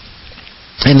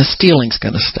 And the stealing's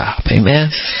going to stop.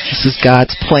 Amen? This is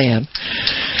God's plan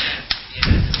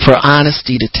for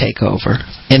honesty to take over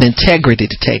and integrity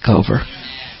to take over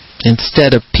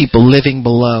instead of people living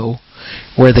below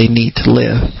where they need to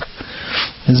live.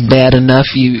 It's bad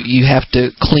enough you have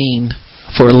to clean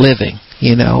for a living.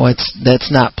 That's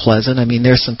not pleasant. I mean,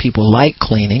 there's some people who like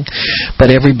cleaning,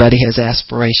 but everybody has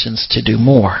aspirations to do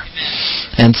more.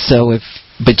 And so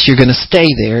but you're going to stay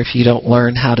there if you don't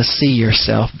learn how to see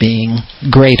yourself being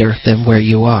greater than where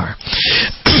you are.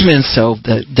 And so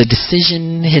the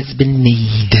decision has been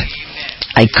made.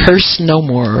 I curse no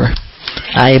more.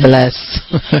 I bless.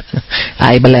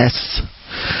 I bless.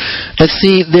 But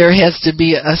see, there has to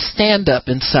be a stand-up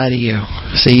inside of you.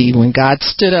 See, when God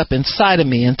stood up inside of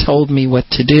me and told me what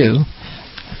to do,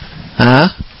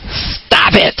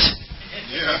 stop it!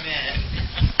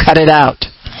 Cut it out.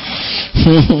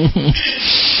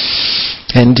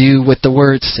 And do what the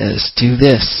Word says. Do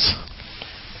this.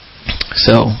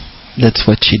 So, that's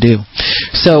what you do.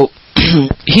 So,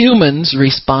 humans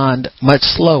respond much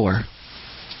slower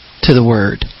to the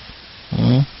Word.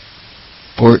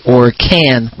 Or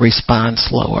can respond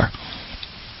slower.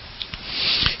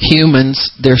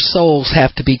 Humans, their souls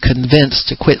have to be convinced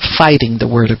to quit fighting the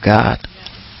Word of God.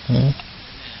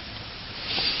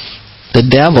 The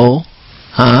devil,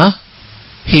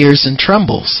 hears and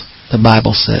trembles, the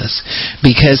Bible says,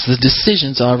 because the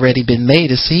decision's already been made,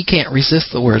 so he can't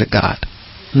resist the Word of God.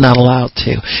 Not allowed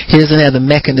to. He doesn't have the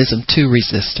mechanism to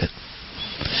resist it.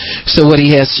 So what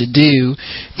he has to do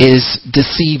is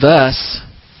deceive us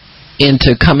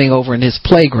into coming over in his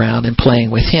playground and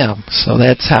playing with him. So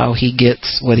that's how he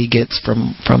gets what he gets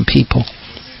from people.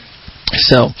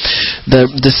 So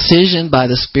the decision by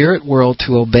the spirit world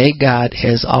to obey God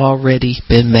has already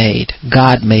been made.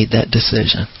 God made that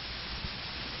decision.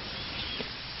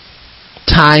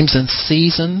 Times and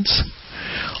seasons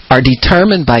are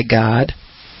determined by God.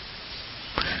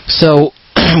 So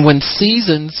when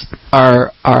seasons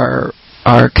are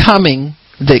coming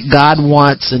that God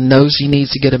wants and knows he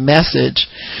needs to get a message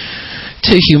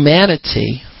to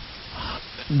humanity,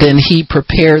 then he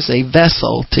prepares a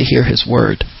vessel to hear his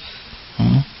word.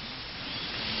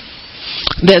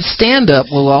 That stand-up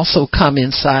will also come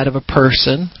inside of a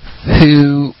person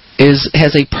who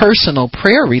has a personal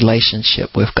prayer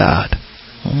relationship with God.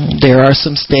 There are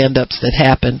some stand-ups that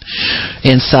happen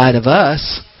inside of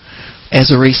us as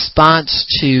a response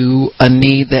to a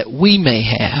need that we may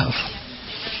have,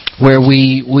 where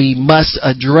we must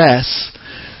address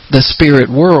the spirit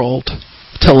world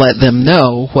to let them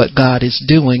know what God is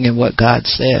doing and what God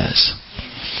says.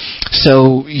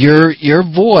 So your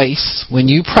voice, when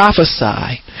you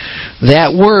prophesy,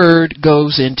 that word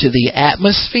goes into the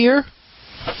atmosphere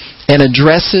and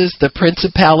addresses the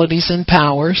principalities and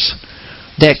powers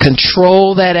that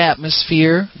control that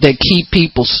atmosphere, that keep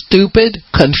people stupid,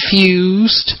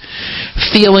 confused,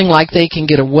 feeling like they can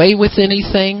get away with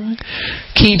anything,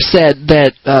 keeps that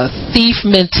thief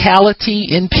mentality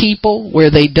in people where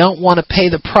they don't want to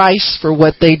pay the price for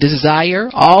what they desire,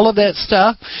 all of that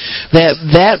stuff.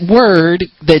 That word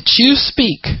that you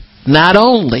speak not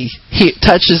only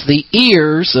touches the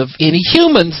ears of any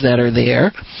humans that are there,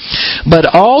 but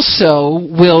also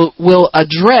will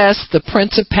address the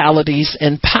principalities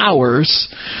and powers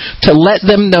to let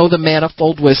them know the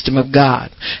manifold wisdom of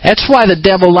God. That's why the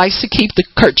devil likes to keep the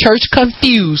church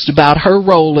confused about her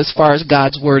role as far as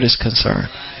God's word is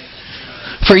concerned.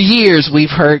 For years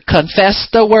we've heard, confess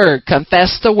the word,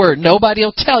 confess the word. Nobody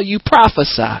will tell you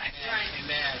prophesy.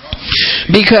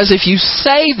 Because if you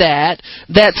say that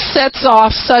sets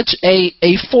off such a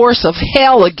force of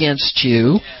hell against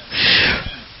you.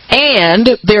 And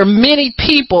there are many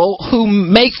people who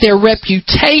make their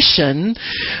reputation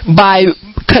by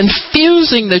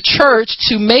confusing the church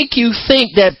to make you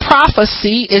think that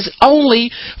prophecy is only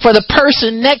for the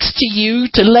person next to you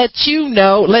to let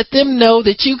them know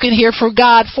that you can hear from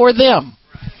God for them.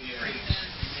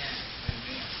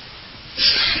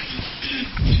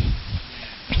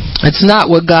 It's not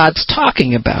what God's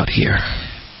talking about here.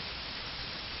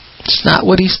 It's not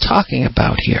what he's talking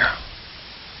about here.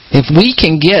 If we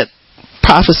can get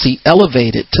prophecy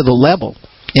elevated to the level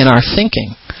in our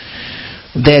thinking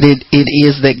that it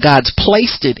is that God's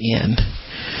placed it in,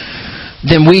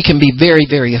 then we can be very,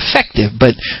 very effective.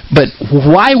 But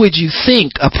why would you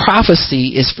think a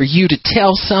prophecy is for you to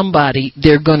tell somebody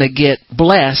they're going to get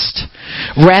blessed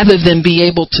rather than be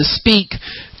able to speak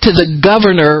to the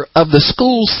governor of the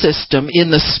school system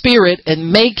in the spirit and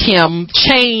make him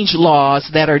change laws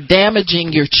that are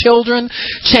damaging your children,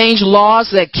 change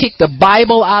laws that kick the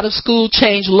Bible out of school,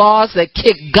 change laws that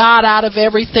kick God out of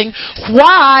everything?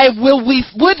 Why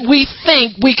would we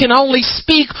think we can only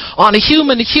speak on a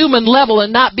human-to-human level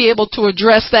and not be able to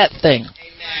address that thing?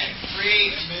 Amen.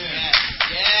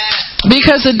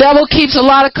 Because the devil keeps a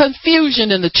lot of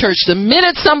confusion in the church. The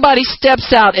minute somebody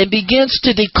steps out and begins to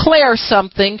declare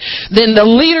something, then the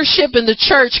leadership in the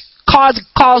church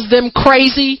calls them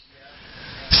crazy,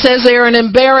 says they're an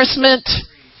embarrassment.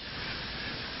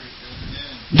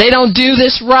 They don't do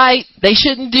this right. They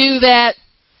shouldn't do that.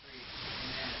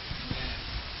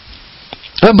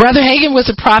 But Brother Hagin was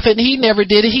a prophet and he never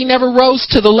did it. He never rose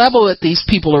to the level that these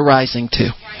people are rising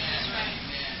to.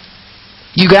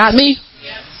 You got me?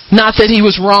 Not that he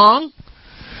was wrong.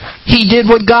 He did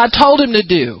what God told him to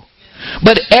do.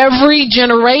 But every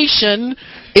generation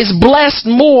is blessed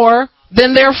more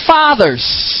than their fathers.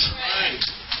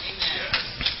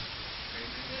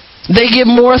 They give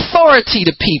more authority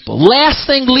to people. Last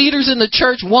thing leaders in the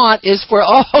church want is for,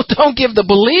 don't give the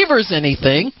believers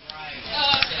anything.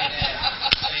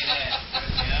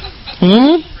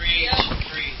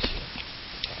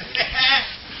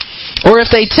 Or if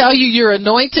they tell you you're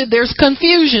anointed, there's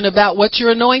confusion about what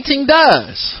your anointing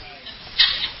does.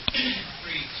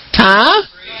 Huh?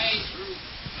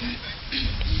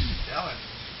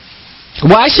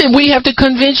 Why should we have to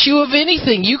convince you of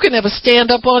anything? You can have a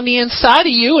stand-up on the inside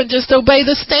of you and just obey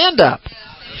the stand-up.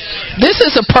 This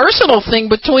is a personal thing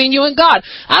between you and God.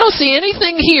 I don't see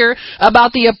anything here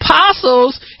about the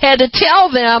apostles had to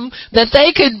tell them that they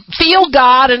could feel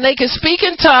God and they could speak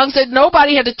in tongues, that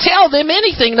nobody had to tell them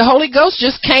anything. The Holy Ghost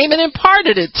just came and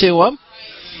imparted it to them.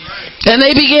 And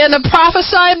they began to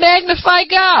prophesy and magnify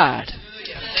God.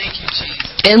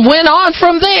 And went on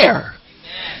from there.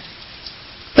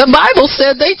 The Bible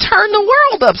said they turned the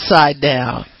world upside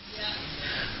down.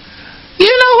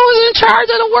 You know who's in charge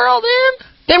of the world then?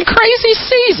 Them crazy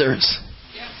Caesars.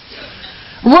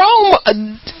 Rome,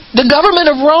 the government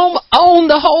of Rome owned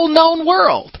the whole known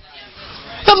world.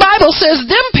 The Bible says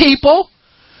them people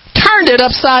turned it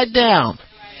upside down.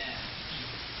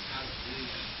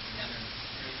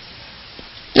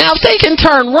 Now if they can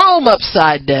turn Rome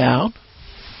upside down,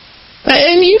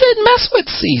 and you didn't mess with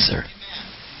Caesar.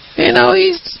 You know,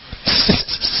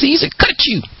 Caesar cut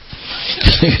you.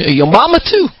 Your mama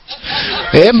too.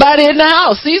 Everybody in the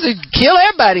house. Caesar kill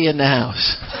everybody in the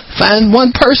house. Find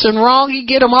one person wrong, he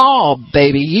get them all,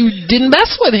 baby. You didn't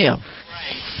mess with him.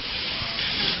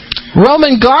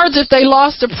 Roman guards, if they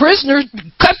lost a prisoner,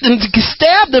 cut them,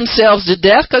 stabbed themselves to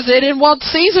death because they didn't want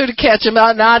Caesar to catch him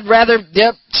out. And I'd rather,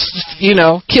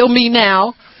 kill me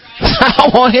now. I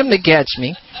don't want him to catch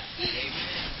me.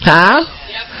 Huh?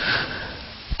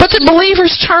 But the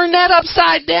believers turned that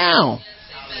upside down.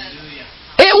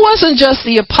 It wasn't just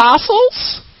the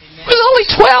apostles. There was only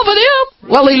 12 of them.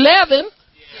 Well, 11.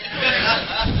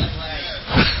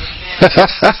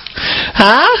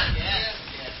 Huh?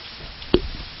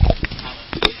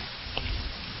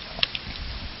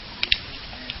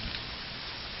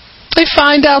 They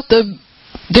find out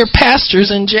their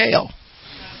pastor's in jail.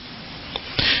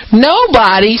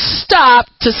 Nobody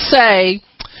stopped to say,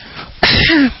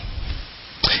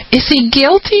 is he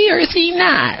guilty or is he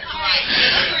not?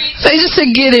 They just said,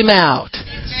 get him out.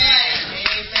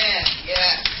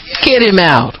 Get him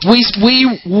out.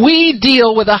 We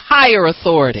deal with a higher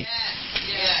authority.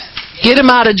 Get him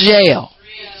out of jail.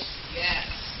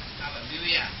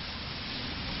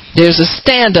 There's a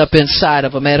stand-up inside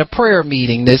of them at a prayer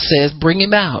meeting that says, bring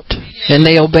him out. And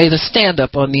they obey the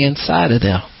stand-up on the inside of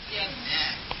them.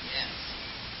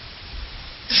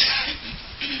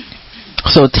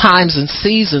 So times and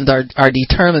seasons are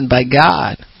determined by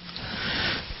God.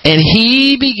 And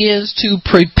He begins to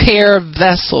prepare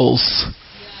vessels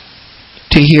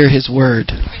to hear His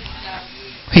word.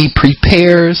 He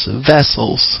prepares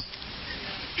vessels.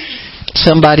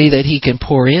 Somebody that He can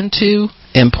pour into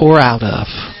and pour out of.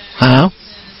 Huh?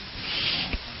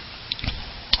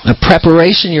 The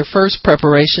preparation, your first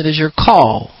preparation is your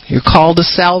call. Your call to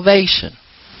salvation.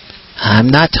 I'm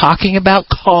not talking about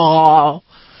call.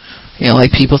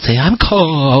 Like people say, I'm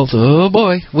called. Oh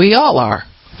boy, we all are.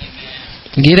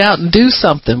 Get out and do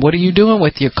something. What are you doing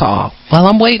with your call? Well,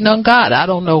 I'm waiting on God. I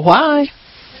don't know why.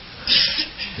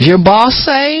 Is your boss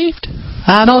saved?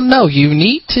 I don't know. You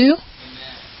need to.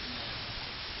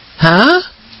 Huh?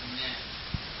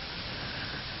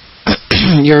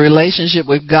 Your relationship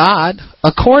with God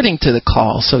according to the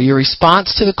call. So your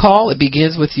response to the call, it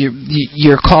begins with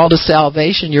your call to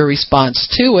salvation, your response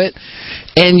to it,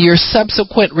 and your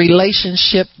subsequent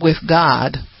relationship with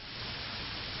God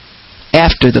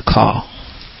after the call.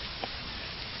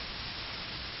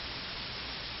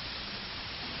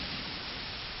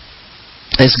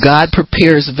 As God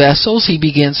prepares vessels, He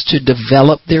begins to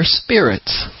develop their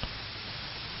spirits.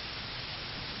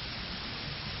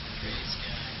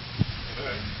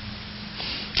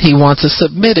 He wants a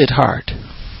submitted heart.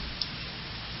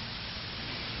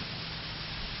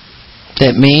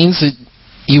 That means that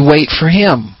you wait for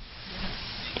Him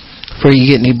before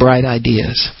you get any bright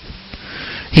ideas.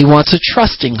 He wants a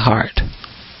trusting heart.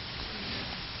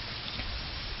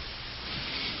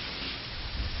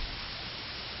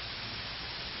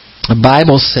 The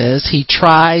Bible says He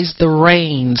tries the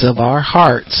reins of our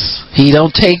hearts. He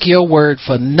don't take your word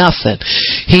for nothing.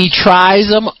 He tries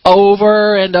them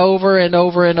over and over and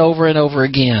over and over and over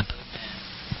again.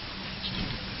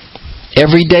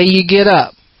 Every day you get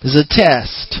up is a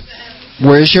test.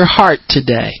 Where's your heart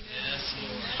today?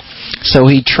 So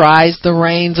He tries the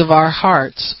reins of our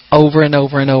hearts over and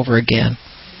over and over again.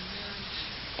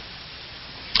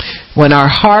 When our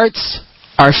hearts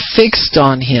are fixed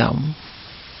on Him,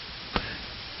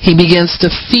 He begins to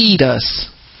feed us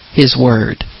His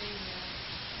Word.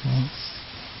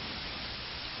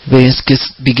 He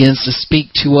begins to speak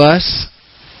to us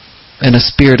in a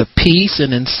spirit of peace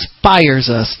and inspires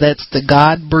us. That's the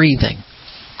God breathing.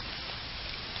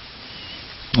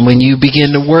 When you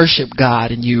begin to worship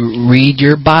God and you read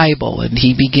your Bible and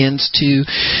He begins to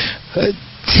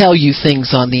tell you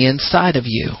things on the inside of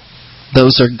you,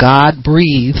 those are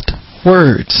God-breathed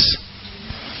words.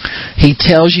 He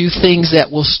tells you things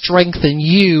that will strengthen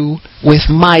you with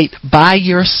might by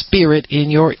your spirit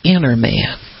in your inner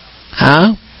man.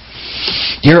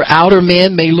 Your outer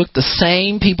man may look the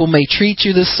same. People may treat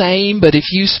you the same. But if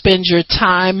you spend your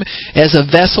time as a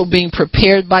vessel being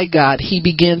prepared by God, He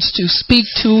begins to speak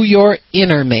to your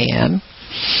inner man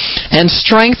and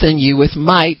strengthen you with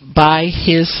might by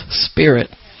His Spirit.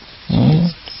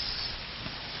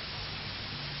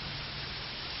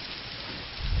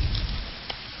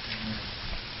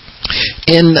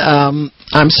 In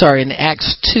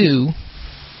Acts 2,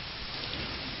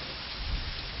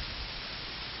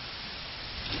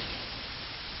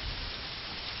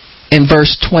 in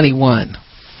verse 21,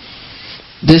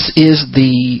 this is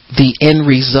the end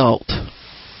result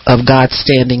of God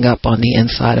standing up on the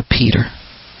inside of Peter.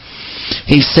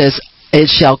 He says, "It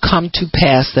shall come to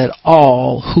pass that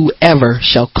whoever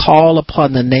shall call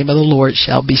upon the name of the Lord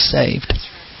shall be saved."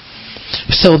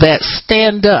 So that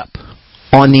stand up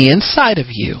on the inside of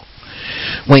you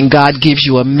when God gives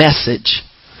you a message,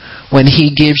 when He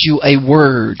gives you a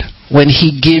word, when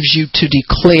He gives you to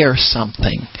declare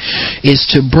something, is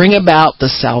to bring about the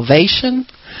salvation,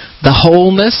 the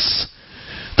wholeness,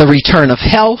 the return of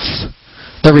health,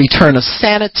 the return of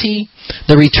sanity,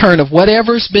 the return of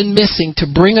whatever's been missing, to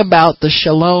bring about the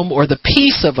shalom or the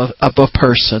peace of a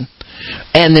person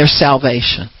and their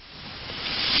salvation.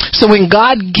 So when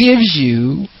God gives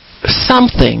you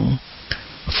something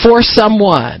for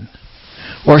someone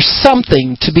or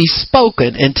something to be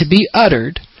spoken and to be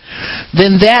uttered,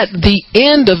 then the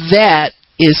end of that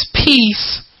is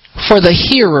peace for the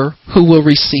hearer who will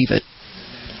receive it.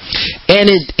 And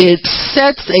it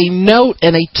sets a note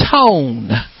and a tone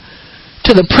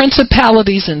to the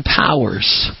principalities and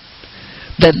powers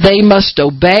that they must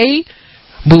obey,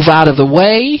 move out of the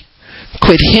way,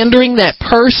 quit hindering that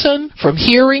person from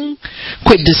hearing,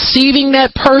 quit deceiving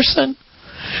that person.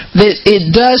 That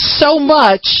it does so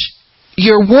much,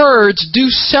 your words do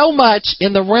so much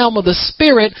in the realm of the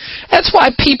Spirit. That's why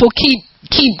people keep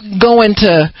going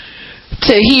to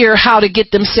hear how to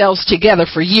get themselves together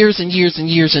for years and years and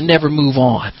years and never move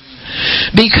on.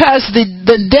 Because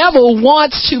the devil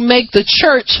wants to make the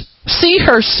church see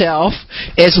herself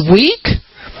as weak,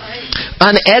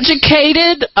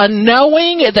 uneducated,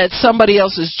 unknowing, that's somebody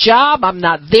else's job. I'm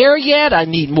not there yet. I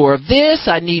need more of this.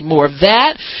 I need more of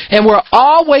that. And we're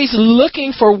always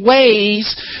looking for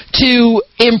ways to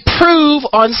improve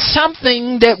on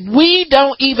something that we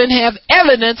don't even have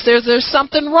evidence there's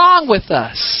something wrong with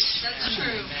us. That's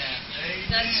true.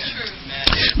 That's true.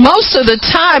 Most of the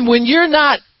time when you're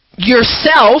not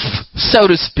yourself, so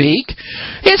to speak,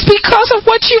 it's because of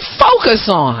what you focus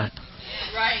on.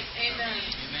 Right. Amen.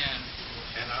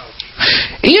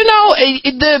 You know,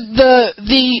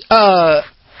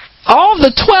 all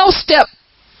the 12-step,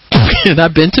 and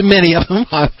I've been to many of them.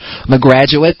 I'm a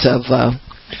graduate of,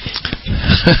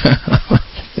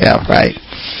 yeah, right.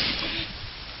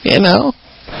 You know.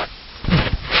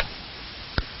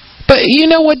 But you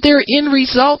know what their end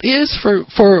result is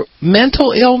for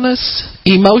mental illness,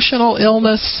 emotional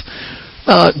illness,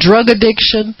 drug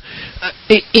addiction,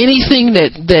 anything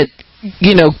that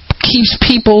you know keeps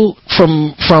people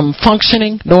from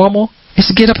functioning normal, is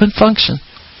to get up and function.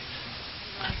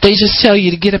 They just tell you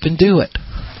to get up and do it.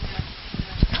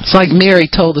 It's like Mary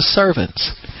told the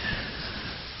servants.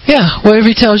 Yeah, whatever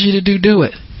He tells you to do, do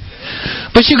it.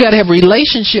 But you got to have a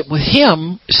relationship with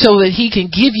Him so that He can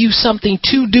give you something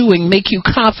to do and make you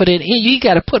confident in you. You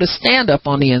got to put a stand up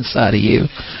on the inside of you.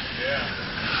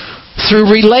 Through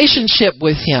relationship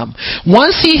with Him.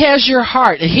 Once He has your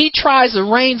heart and He tries the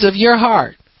reins of your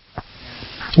heart,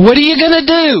 what are you going to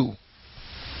do?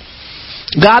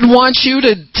 God wants you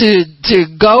to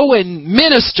go and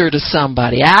minister to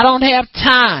somebody. I don't have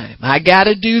time. I got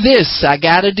to do this. I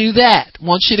got to do that.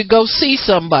 Wants you to go see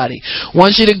somebody.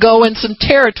 Wants you to go in some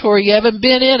territory you haven't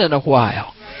been in a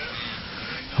while.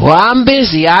 Well, I'm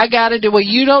busy. I got to do. Well,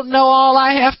 you don't know all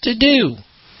I have to do.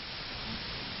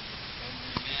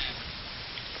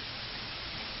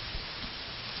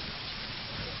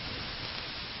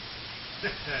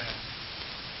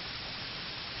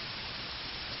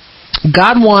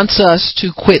 God wants us to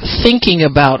quit thinking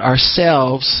about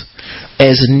ourselves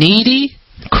as needy,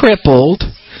 crippled,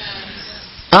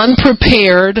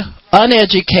 unprepared,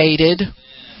 uneducated.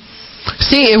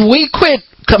 See, if we quit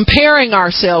comparing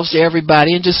ourselves to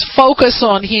everybody and just focus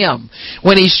on Him,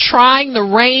 when He's trying the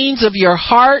reins of your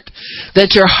heart,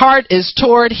 that your heart is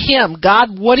toward Him.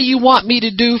 God, what do you want me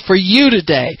to do for you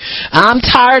today? I'm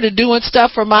tired of doing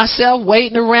stuff for myself,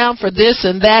 waiting around for this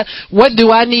and that. What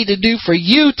do I need to do for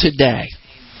you today?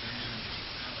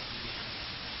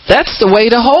 That's the way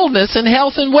to wholeness and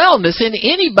health and wellness in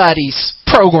anybody's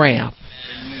program.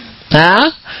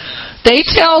 Huh?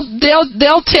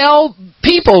 They'll tell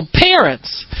people,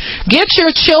 parents, get your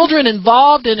children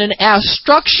involved in a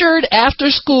structured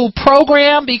after-school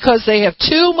program because they have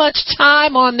too much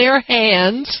time on their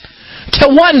hands to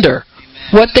wonder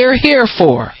what they're here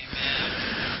for.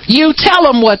 You tell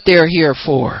them what they're here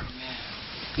for.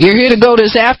 You're here to go to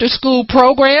this after-school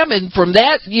program, and from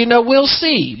that, we'll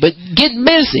see. But get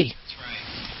busy.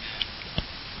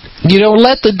 You don't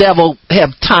let the devil have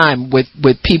time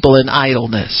with people in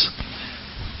idleness.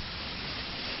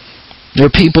 They're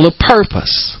people of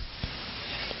purpose.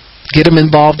 Get them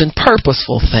involved in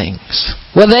purposeful things.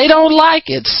 Well, they don't like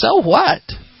it. So what?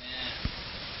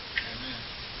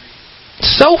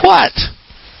 So what?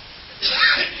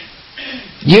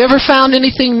 You ever found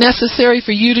anything necessary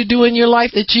for you to do in your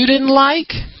life that you didn't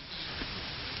like?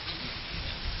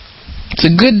 It's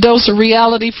a good dose of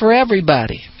reality for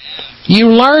everybody. You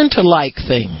learn to like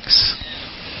things.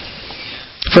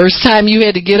 First time you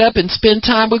had to get up and spend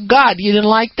time with God, you didn't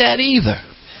like that either.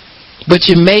 But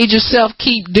you made yourself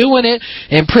keep doing it,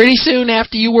 and pretty soon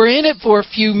after you were in it for a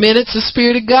few minutes, the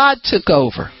Spirit of God took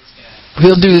over.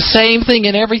 He'll do the same thing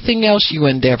in everything else you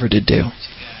endeavor to do.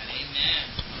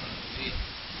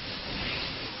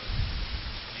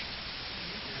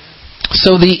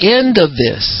 So the end of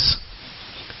this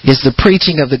is the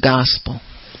preaching of the gospel.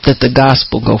 That the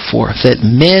gospel go forth. That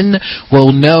men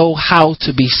will know how to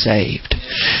be saved.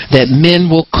 That men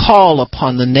will call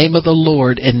upon the name of the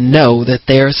Lord and know that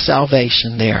there is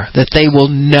salvation there. That they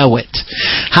will know it.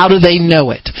 How do they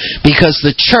know it? Because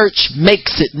the church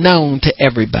makes it known to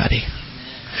everybody.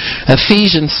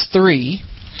 Ephesians 3.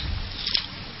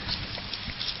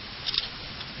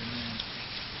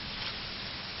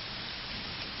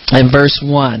 And verse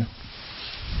 1.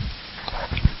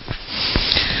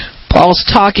 Paul's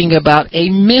talking about a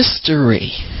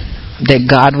mystery that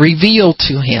God revealed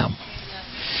to him.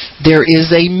 There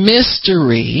is a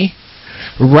mystery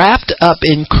wrapped up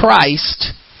in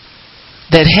Christ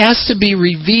that has to be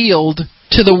revealed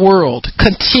to the world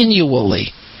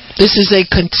continually. This is a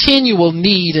continual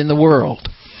need in the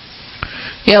world.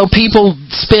 People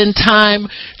spend time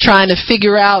trying to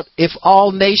figure out if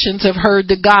all nations have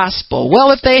heard the gospel.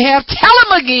 Well, if they have, tell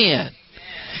them again.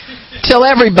 Till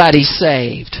everybody's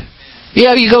saved.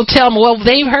 You go tell them, well,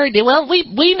 they've heard it. Well,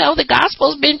 we know the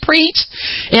gospel's been preached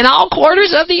in all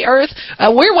quarters of the earth.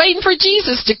 We're waiting for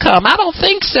Jesus to come. I don't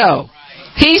think so.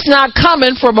 He's not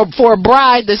coming for a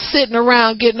bride that's sitting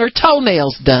around getting her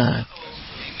toenails done.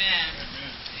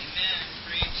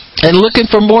 And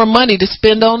looking for more money to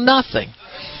spend on nothing.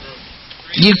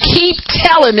 You keep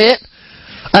telling it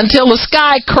until the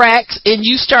sky cracks and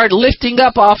you start lifting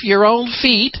up off your own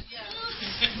feet.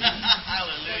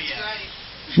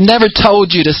 Never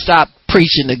told you to stop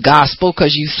preaching the gospel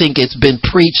because you think it's been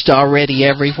preached already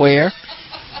everywhere.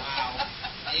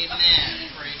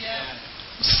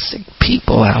 Sick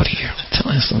people out here. I'm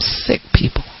telling you, some sick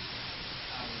people.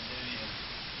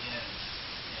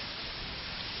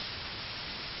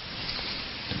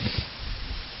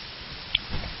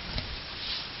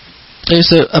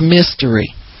 There's a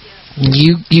mystery.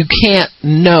 You can't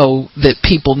know that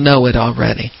people know it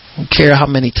already. I don't care how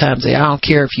many times I don't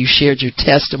care if you shared your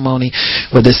testimony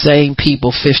with the same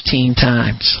people 15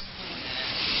 times.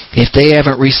 If they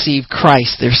haven't received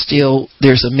Christ, there's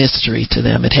a mystery to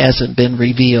them. It hasn't been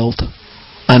revealed,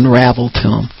 unraveled to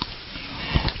them.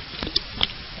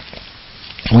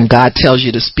 When God tells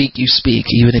you to speak, you speak,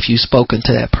 even if you've spoken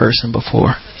to that person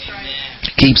before.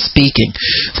 Keep speaking.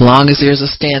 As long as there's a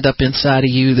stand up inside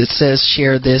of you that says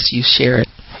share this, you share it.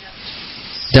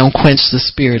 Don't quench the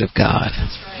Spirit of God.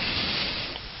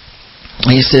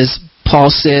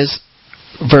 Paul says,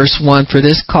 verse 1, for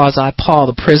this cause I, Paul,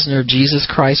 the prisoner of Jesus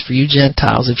Christ for you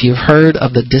Gentiles, if you've heard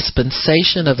of the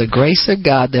dispensation of the grace of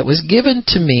God that was given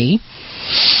to me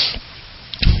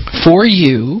for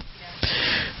you,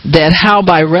 that how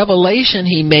by revelation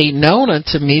he made known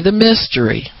unto me the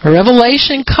mystery.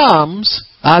 Revelation comes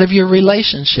out of your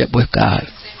relationship with God.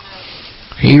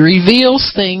 He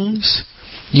reveals things.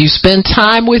 You spend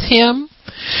time with him.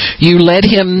 You let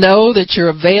him know that you're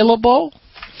available.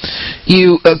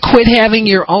 You quit having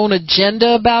your own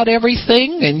agenda about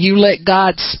everything, and you let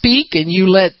God speak, and you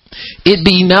let it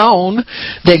be known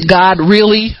that God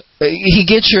really, He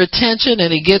gets your attention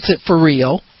and He gets it for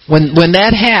real. When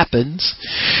that happens,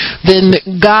 then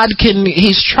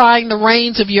He's trying the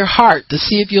reins of your heart to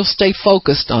see if you'll stay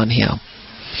focused on Him.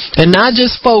 And not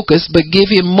just focus, but give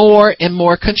Him more and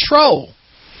more control.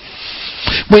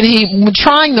 When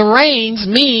trying the reins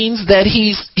means that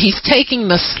He's taking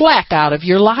the slack out of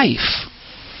your life.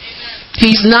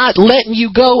 He's not letting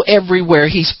you go everywhere.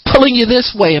 He's pulling you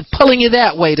this way and pulling you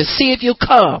that way to see if you'll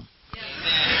come.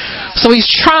 So He's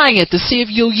trying it to see if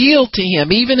you'll yield to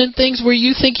Him, even in things where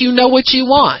you think you know what you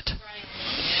want.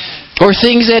 Or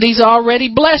things that He's already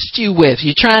blessed you with.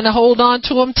 You're trying to hold on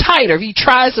to Him tighter. If He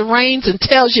tries the reins and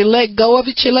tells you let go of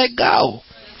it, you let go.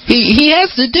 He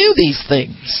has to do these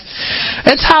things.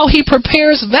 That's how He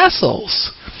prepares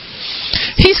vessels.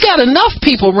 He's got enough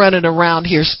people running around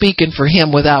here speaking for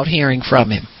Him without hearing from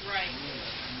Him.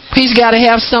 He's got to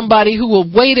have somebody who will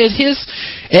wait at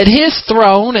His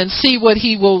throne and see what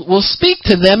He will speak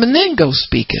to them, and then go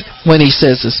speak it when He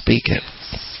says to speak it.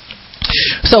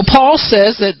 So Paul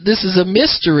says that this is a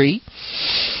mystery,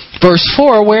 verse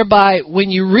 4, whereby when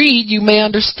you read, you may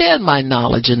understand my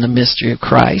knowledge in the mystery of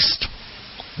Christ.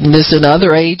 And this in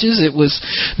other ages, it was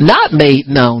not made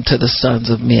known to the sons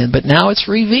of men, but now it's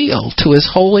revealed to His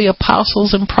holy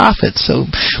apostles and prophets. So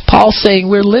Paul's saying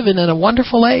we're living in a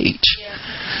wonderful age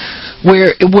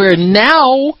where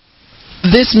now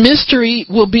this mystery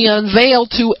will be unveiled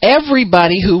to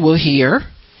everybody who will hear.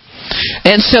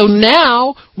 And so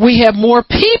now we have more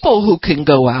people who can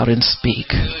go out and speak.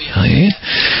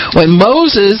 When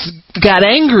Moses got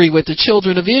angry with the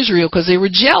children of Israel because they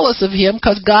were jealous of him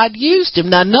because God used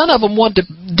him. Now none of them wanted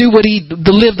to do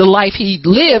to live the life he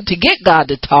lived to get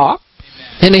God to talk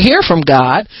and to hear from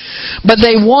God, but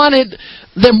they're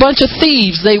a bunch of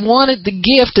thieves. They wanted the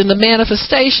gift and the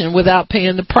manifestation without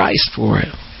paying the price for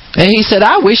it. And he said,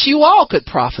 I wish you all could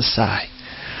prophesy.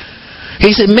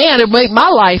 He said, man, it'd make my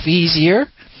life easier.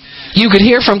 You could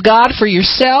hear from God for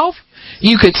yourself.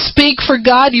 You could speak for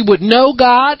God. You would know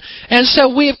God. And so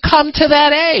we have come to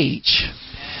that age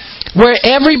where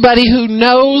everybody who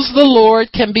knows the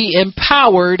Lord can be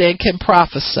empowered and can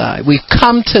prophesy. We've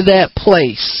come to that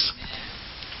place.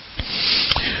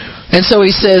 And so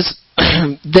he says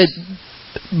that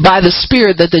by the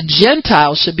Spirit that the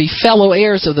Gentiles should be fellow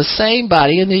heirs of the same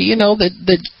body, and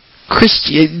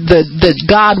that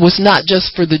God was not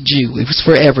just for the Jew, it was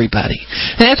for everybody.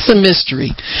 And that's the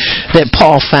mystery that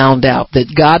Paul found out,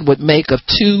 that God would make of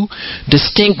two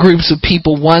distinct groups of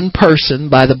people one person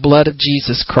by the blood of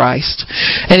Jesus Christ.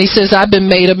 And he says, I've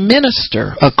been made a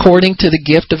minister according to the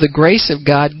gift of the grace of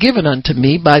God given unto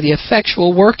me by the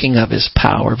effectual working of His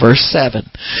power. Verse 7.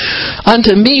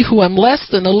 Unto me, who am less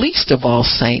than the least of all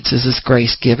saints, is this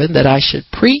grace given, that I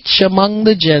should preach among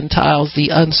the Gentiles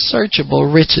the unsearchable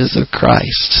riches of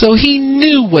Christ. So he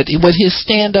knew what his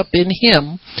stand-up in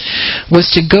him was,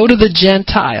 to go to the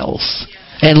Gentiles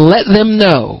and let them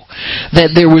know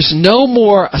that there was no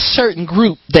more a certain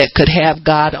group that could have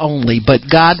God only, but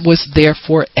God was there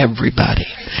for everybody.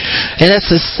 And that's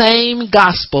the same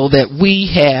gospel that we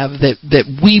have, that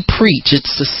we preach.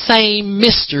 It's the same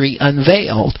mystery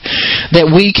unveiled. That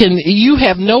you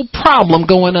have no problem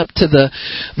going up to the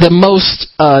most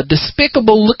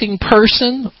despicable looking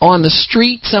person on the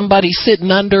street, somebody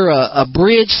sitting under a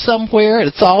bridge somewhere,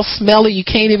 and it's all smelly, you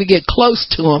can't even get close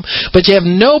to them, but you have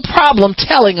no problem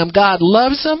telling them God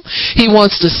loves them, He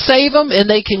wants to save them, and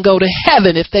they can go to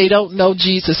heaven if they don't know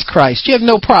Jesus Christ. You have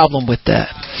no problem with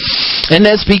that. And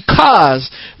that's because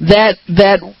that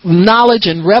knowledge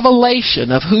and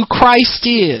revelation of who Christ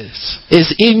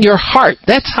is in your heart.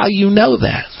 That's how you know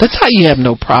that. That's how you have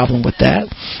no problem with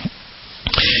that.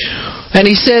 And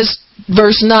he says,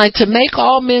 verse 9, to make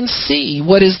all men see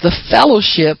what is the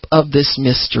fellowship of this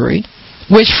mystery,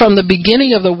 which from the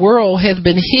beginning of the world hath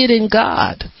been hid in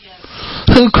God,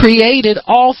 who created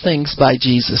all things by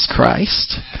Jesus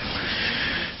Christ,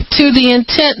 to the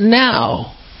intent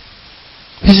now.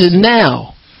 He said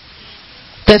now.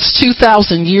 That's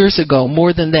 2,000 years ago,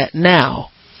 more than that now.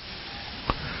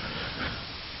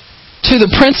 To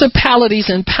the principalities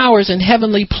and powers in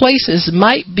heavenly places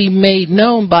might be made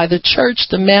known by the church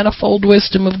the manifold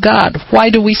wisdom of God. Why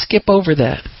do we skip over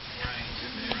that?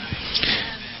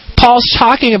 Paul's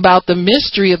talking about the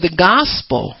mystery of the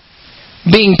gospel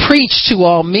being preached to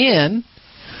all men.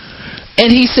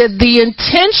 And he said the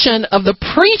intention of the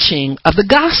preaching of the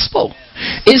gospel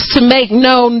is to make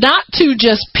known not to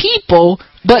just people,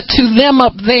 but to them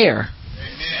up there.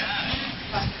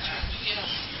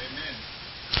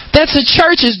 That's a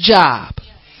church's job.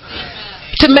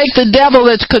 to make the devil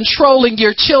that's controlling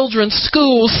your children's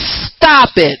schools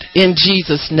stop it in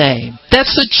Jesus' name.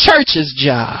 That's the church's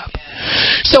job.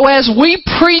 So as we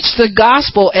preach the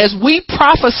gospel, as we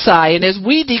prophesy, and as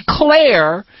we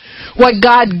declare what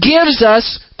God gives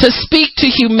us to speak to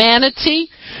humanity,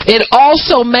 it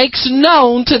also makes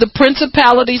known to the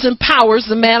principalities and powers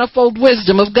the manifold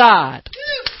wisdom of God.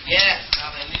 Yes,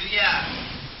 hallelujah.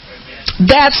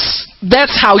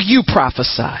 That's how you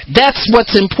prophesy. That's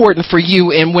what's important for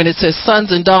you. And when it says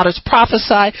sons and daughters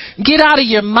prophesy, get out of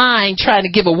your mind trying to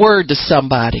give a word to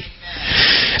somebody.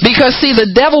 Because see,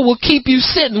 the devil will keep you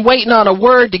sitting waiting on a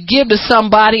word to give to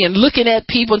somebody and looking at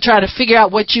people and trying to figure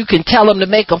out what you can tell them to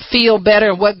make them feel better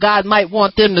and what God might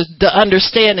want them to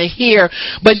understand and hear.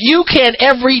 But you can,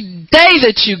 every day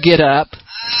that you get up,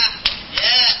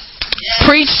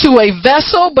 preach to a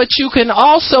vessel, but you can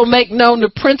also make known the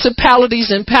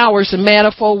principalities and powers and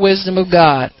manifold wisdom of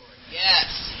God. Yes.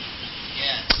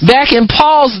 Back in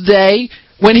Paul's day,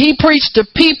 when he preached to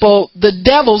people, the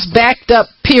devils backed up,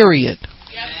 period.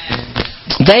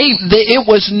 It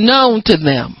was known to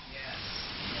them.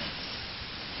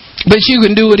 But you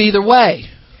can do it either way.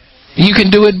 You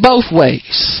can do it both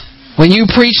ways. When you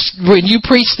preach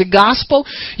the gospel,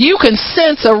 you can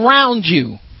sense around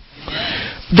you.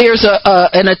 There's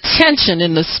an attention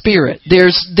in the spirit.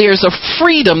 There's a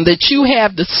freedom that you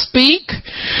have to speak.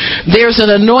 There's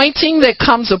an anointing that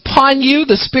comes upon you.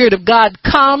 The Spirit of God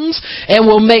comes and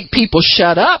will make people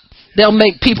shut up. They'll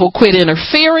make people quit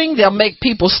interfering. They'll make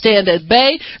people stand at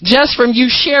bay. Just from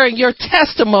you sharing your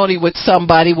testimony with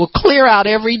somebody will clear out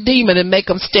every demon and make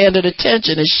them stand at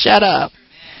attention and shut up.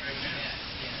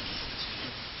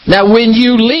 Now, when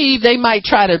you leave, they might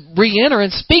try to re-enter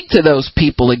and speak to those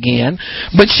people again,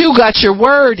 but you got your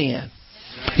word in.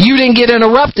 You didn't get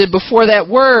interrupted before that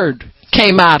word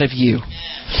came out of you.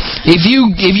 If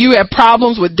you have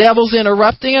problems with devils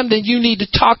interrupting them, then you need to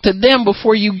talk to them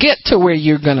before you get to where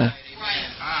you're gonna.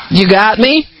 You got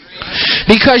me?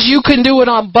 Because you can do it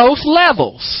on both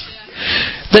levels.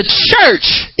 The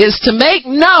church is to make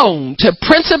known to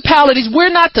principalities.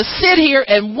 We're not to sit here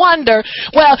and wonder,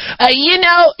 well,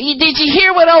 did you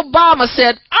hear what Obama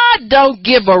said? I don't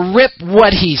give a rip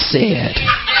what he said.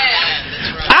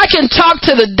 I can talk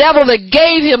to the devil that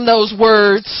gave him those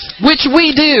words, which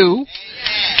we do,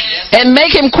 and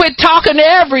make him quit talking to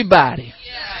everybody.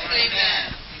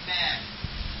 Amen.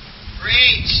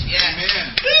 Preach.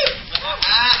 Amen.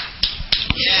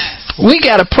 Yes. We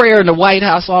got a prayer in the White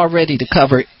House already to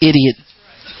cover idiot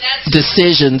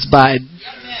decisions by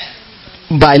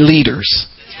leaders.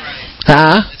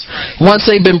 Huh? Once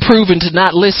they've been proven to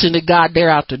not listen to God, they're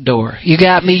out the door. You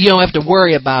got me? You don't have to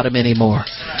worry about them anymore.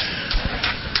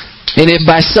 And if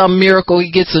by some miracle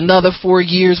he gets another 4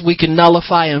 years, we can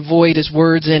nullify and void his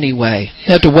words anyway.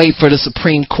 You have to wait for the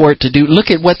Supreme Court to do. Look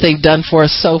at what they've done for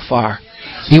us so far.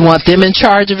 You want them in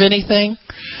charge of anything?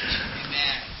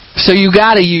 So you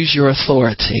got to use your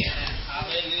authority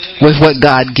with what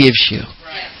God gives you.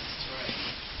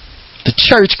 The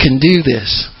church can do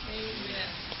this.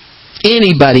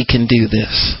 Anybody can do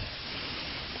this.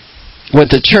 What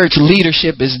the church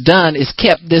leadership has done is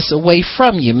kept this away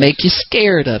from you, make you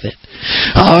scared of it.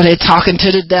 Oh, they're talking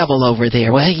to the devil over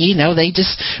there. Well, they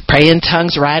just pray in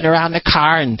tongues, ride around the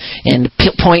car and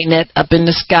pointing it up in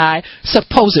the sky.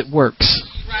 Suppose it works.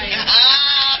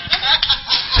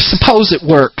 Suppose it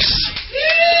works.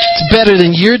 It's better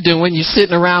than you're doing. You're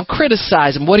sitting around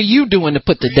criticizing. What are you doing to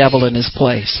put the devil in his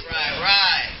place?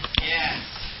 Right. Yes.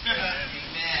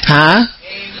 Huh?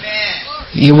 Amen.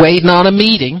 You're waiting on a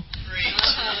meeting.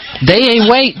 They ain't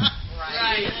waiting.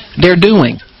 They're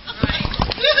doing.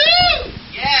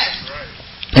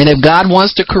 And if God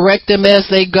wants to correct them as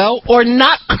they go or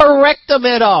not correct them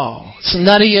at all, it's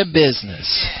none of your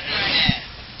business.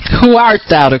 Who art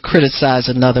thou to criticize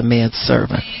another man's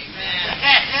servant?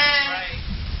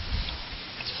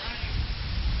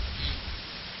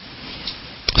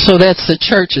 So that's the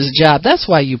church's job. That's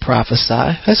why you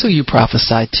prophesy. That's who you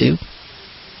prophesy to.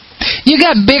 You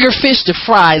got bigger fish to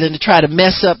fry than to try to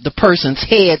mess up the person's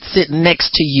head sitting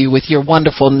next to you with your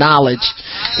wonderful knowledge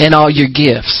and all your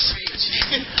gifts.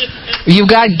 You've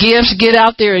got gifts, get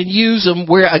out there and use them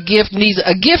where a gift needs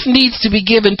to be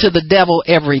given to the devil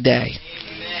every day.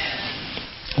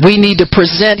 We need to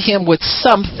present him with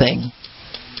something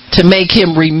to make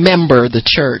him remember the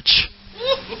church.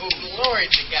 Glory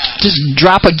to God. Just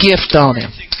drop a gift on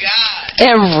him.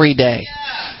 Every day.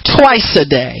 Twice a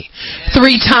day.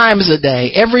 3 times a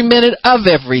day. Every minute of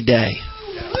every day.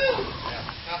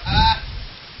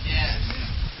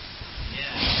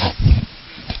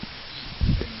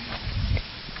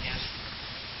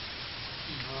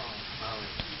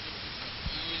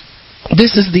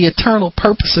 This is the eternal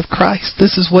purpose of Christ.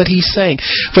 This is what he's saying.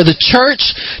 For the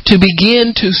church to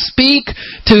begin to speak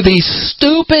to these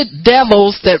stupid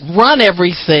devils that run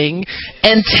everything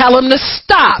and tell them to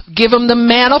stop. Give them the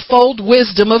manifold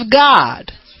wisdom of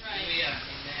God.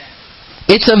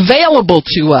 It's available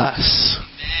to us.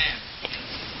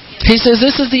 He says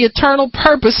this is the eternal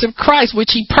purpose of Christ,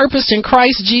 which he purposed in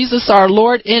Christ Jesus our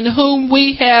Lord, in whom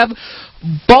we have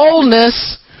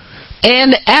boldness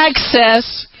and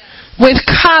access with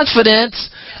confidence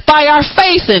by our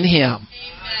faith in him.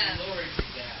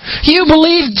 You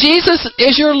believe Jesus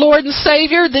is your Lord and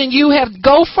Savior, then you have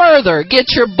go further.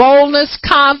 Get your boldness,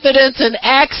 confidence, and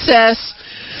access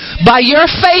by your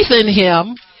faith in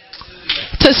him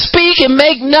to speak and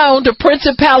make known to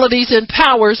principalities and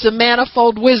powers the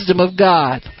manifold wisdom of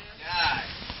God.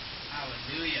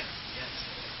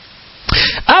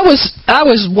 I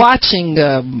was watching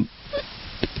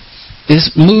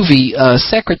this movie,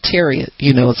 Secretariat.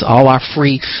 You know, it's all our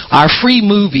free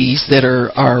movies that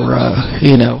are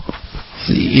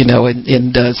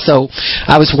so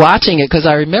I was watching it because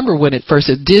I remember when it first,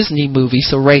 a Disney movie,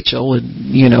 so Rachel and,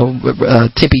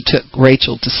 Tippy took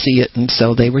Rachel to see it, and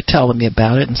so they were telling me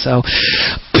about it, and so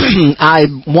I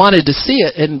wanted to see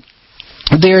it, and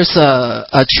there's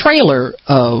a trailer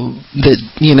that,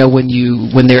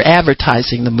 when they're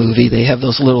advertising the movie, they have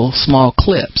those little small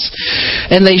clips,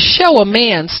 and they show a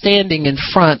man standing in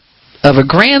front of a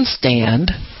grandstand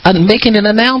making an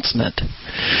announcement.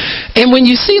 And when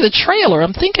you see the trailer,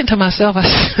 I'm thinking to myself,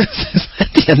 is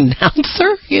that the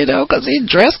announcer? Because he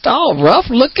dressed all rough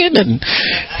looking, and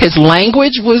his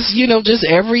language was, just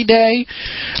everyday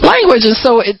language. And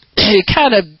so it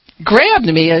kind of grabbed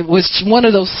me. It was one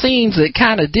of those scenes that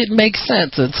kind of didn't make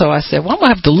sense. And so I said, well, I'm going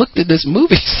to have to look at this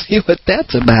movie, see what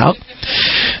that's about.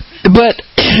 But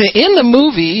in the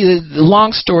movie,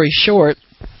 long story short,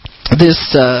 this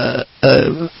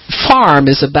farm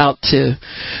is about to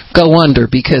go under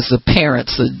because the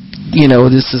parents,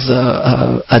 this is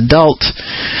adult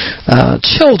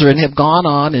children have gone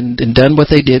on and done what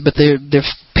they did, but their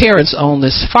parents own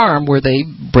this farm where they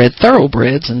bred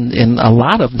thoroughbreds, and a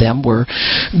lot of them were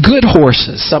good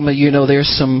horses. Some of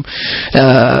there's some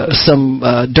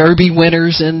Derby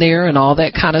winners in there and all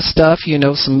that kind of stuff.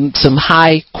 Some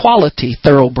high quality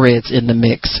thoroughbreds in the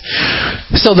mix.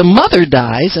 So the mother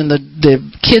dies, and the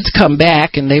kids come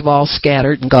back, and they've all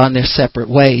scattered and gone their separate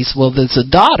ways. Well, there's a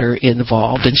daughter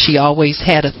involved, and she always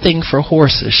had a thing for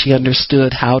horses. She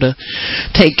understood how to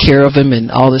take care of them and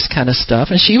all this kind of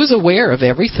stuff, and she was aware of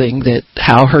everything that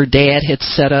how her dad had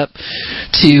set up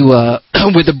to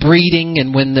with the breeding,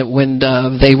 and when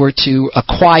they were to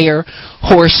acquire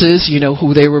horses,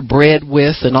 who they were bred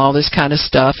with and all this kind of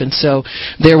stuff. And so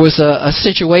there was a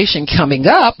situation coming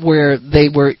up where they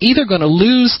were either going to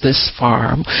lose this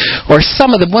farm, or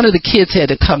one of the kids had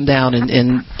to come down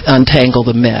and untangle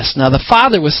the mess. Now the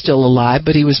father was still alive,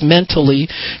 but he was mentally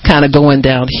kind of going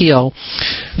downhill.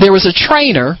 There was a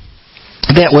trainer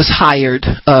that was hired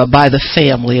by the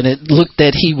family, and it looked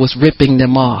that he was ripping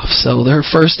them off. So her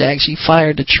first act, she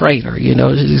fired the trainer,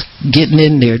 just getting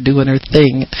in there, doing her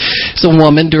thing. It's a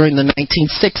woman during the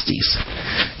 1960s,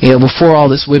 before all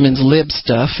this women's lib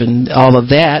stuff and all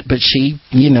of that, but she,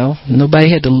 nobody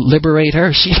had to liberate her.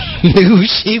 She knew who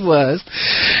she was.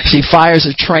 She fires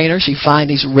a trainer. She finds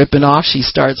he's ripping off. She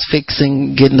starts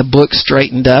getting the book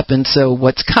straightened up, and so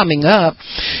what's coming up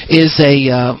is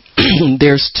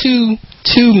there's two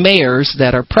mares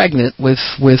that are pregnant with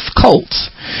colts,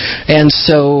 and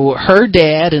so her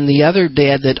dad and the other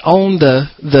dad that own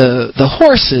the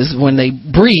horses, when they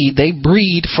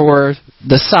breed for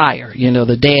the sire,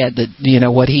 the dad that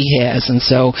what he has, and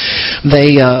so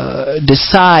they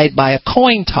decide by a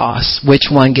coin toss which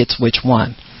one gets which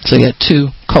one. So you got two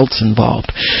colts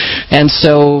involved, and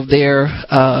so they're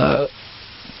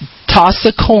toss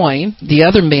a coin. The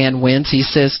other man wins. He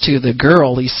says to the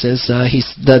girl, he's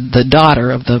the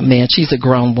daughter of the man. She's a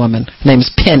grown woman. Her name's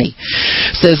Penny.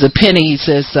 He says,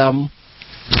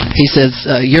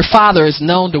 your father is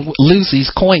known to lose these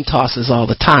coin tosses all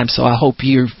the time, so I hope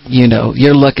your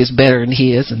luck is better than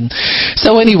his. And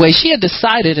so anyway, she had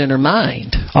decided in her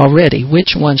mind already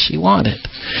which one she wanted.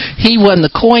 He won the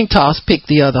coin toss, picked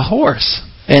the other horse.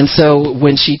 And so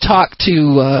when she talked to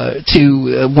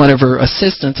one of her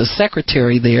assistants, a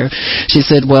secretary there, she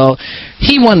said, well,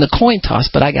 he won the coin toss,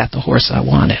 but I got the horse I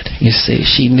wanted. You see,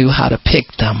 she knew how to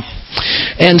pick them.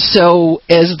 And so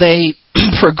as they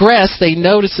progress, they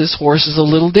notice this horse is a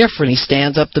little different. He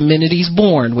stands up the minute he's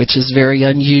born, which is very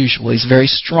unusual. He's very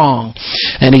strong,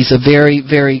 and he's a very,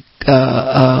 very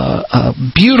a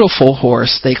beautiful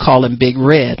horse. They call him Big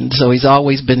Red, and so he's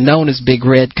always been known as Big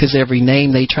Red because every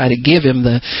name they try to give him,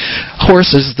 the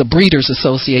horses, the Breeders'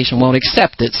 Association won't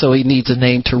accept it, so he needs a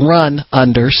name to run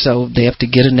under, so they have to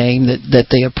get a name that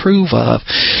they approve of.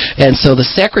 And so the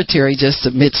secretary just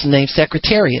submits the name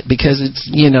Secretariat because it's,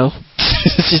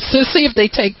 to see if they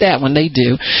take that when they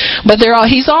do. But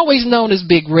he's always known as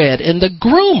Big Red. And the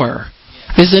groomer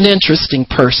is an interesting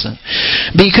person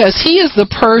because he is the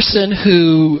person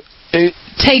who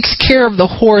takes care of the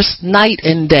horse night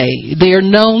and day. They are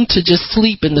known to just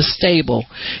sleep in the stable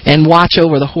and watch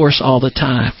over the horse all the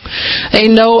time.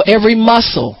 They know every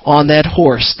muscle on that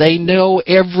horse. They know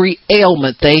every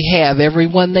ailment they have, every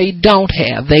one they don't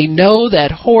have. They know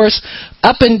that horse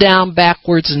up and down,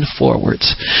 backwards and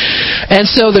forwards. And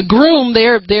so the groom,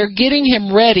 they're getting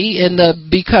him ready,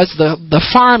 because the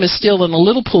farm is still in a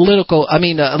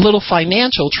little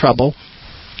financial trouble.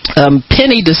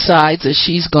 Penny decides that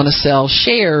she's going to sell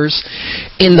shares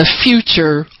in the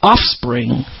future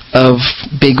offspring of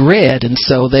Big Red, and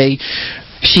so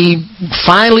she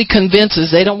finally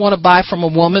convinces they don't want to buy from a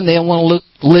woman. They don't want to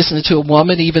listen to a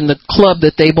woman, even the club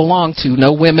that they belong to.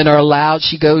 No women are allowed.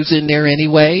 She goes in there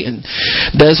anyway and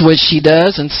does what she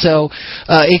does. And so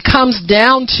it comes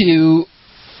down to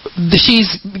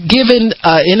she's given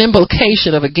an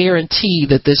implication of a guarantee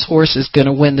that this horse is going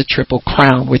to win the Triple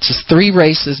Crown, which is 3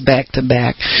 races back to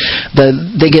back.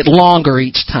 They get longer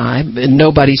each time, and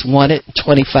nobody's won it in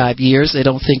 25 years. They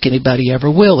don't think anybody ever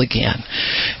will again,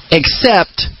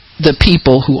 except the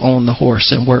people who own the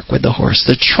horse and work with the horse.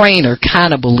 The trainer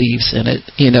kind of believes in it.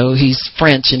 He's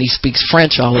French and he speaks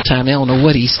French all the time. I don't know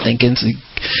what he's thinking. So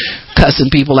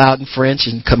cussing people out in French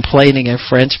and complaining in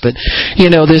French. But,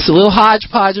 this little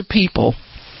hodgepodge of people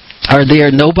are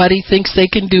there. Nobody thinks they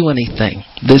can do anything.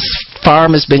 This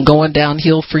farm has been going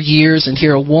downhill for years, and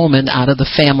here a woman out of the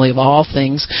family of all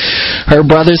things. Her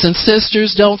brothers and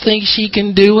sisters don't think she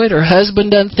can do it. Her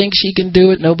husband doesn't think she can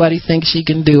do it. Nobody thinks she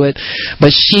can do it.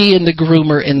 But she and the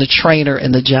groomer and the trainer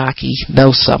and the jockey know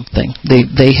something.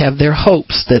 They have their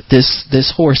hopes that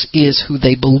this horse is who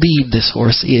they believe this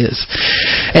horse is.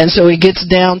 And so he gets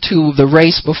down to the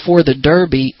race before the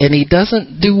Derby, and he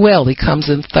doesn't do well. He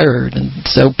comes in third. And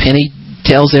so Penny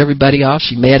tells everybody off.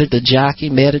 She mad at the jockey,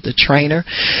 mad at the trainer.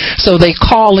 So they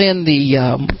call in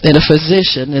a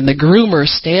physician, and the groomer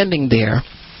standing there.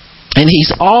 And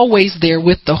he's always there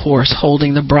with the horse,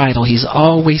 holding the bridle. He's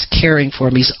always caring for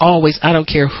him. He's always, I don't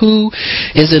care who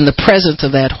is in the presence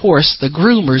of that horse, the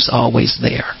groomer's always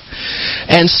there.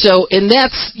 And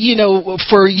that's,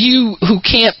 for you who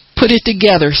can't put it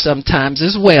together sometimes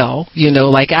as well,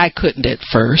 like I couldn't at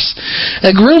first.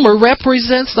 A groomer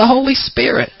represents the Holy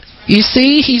Spirit. You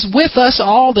see, he's with us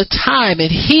all the time, and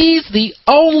he's the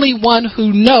only one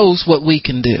who knows what we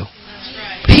can do.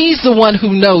 He's the one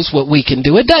who knows what we can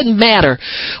do. It doesn't matter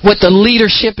what the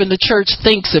leadership in the church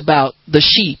thinks about the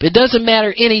sheep. It doesn't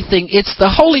matter anything. It's the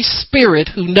Holy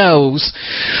Spirit who knows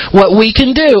what we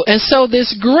can do. And so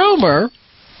this groomer,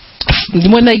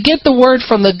 when they get the word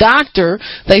from the doctor,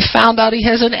 they found out he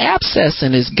has an abscess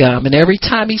in his gum, and every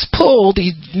time he's pulled,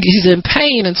 he's in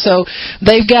pain. And so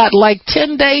they've got like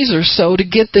 10 days or so to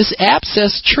get this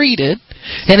abscess treated.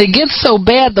 And it gets so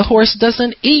bad the horse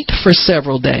doesn't eat for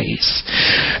several days.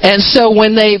 And so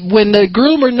when the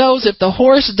groomer knows if the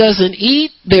horse doesn't eat,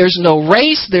 there's no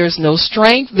race, there's no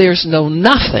strength, there's no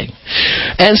nothing.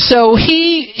 And so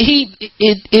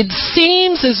it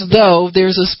seems as though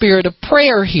there's a spirit of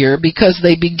prayer here, because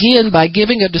they begin by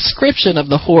giving a description of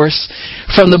the horse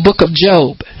from the book of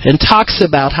Job, and talks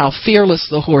about how fearless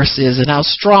the horse is and how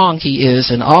strong he is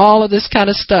and all of this kind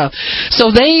of stuff. So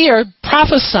they are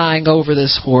prophesying over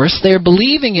this horse. They're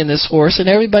believing in this horse, and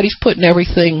everybody's putting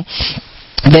everything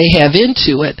they have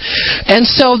into it. And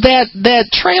so that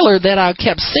trailer that I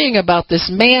kept seeing about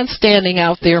this man standing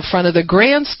out there in front of the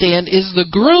grandstand is the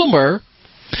groomer,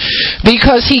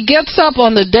 because he gets up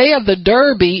on the day of the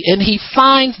Derby and he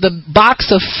finds the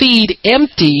box of feed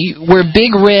empty where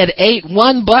Big Red ate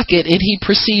one bucket, and he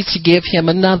proceeds to give him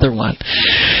another one.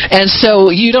 And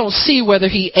so you don't see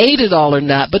whether he ate it all or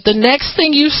not, but the next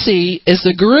thing you see is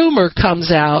the groomer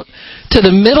comes out to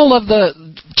the middle of the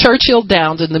Churchill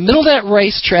Downs, in the middle of that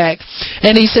racetrack,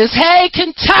 and he says, "Hey,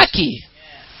 Kentucky."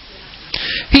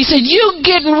 He said, "You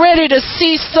getting ready to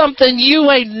see something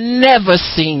you ain't never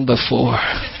seen before."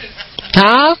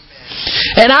 Huh?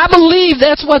 And I believe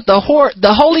that's what the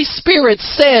Holy Spirit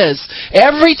says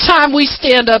every time we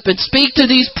stand up and speak to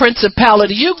these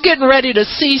principalities. You getting ready to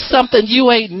see something you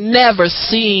ain't never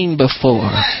seen before.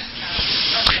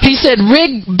 He said,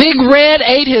 Big Red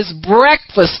ate his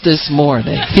breakfast this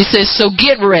morning. He says, so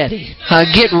get ready.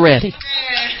 Get ready.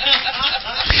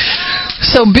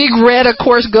 So Big Red, of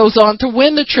course, goes on to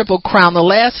win the Triple Crown.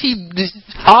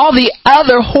 All the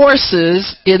other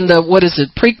horses in the,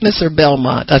 Preakness or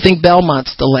Belmont? I think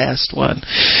Belmont's the last one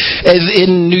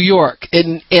in New York.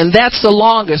 And that's the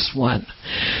longest one.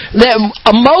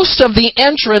 Most of the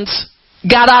entrants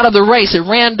got out of the race. It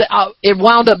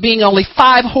wound up being only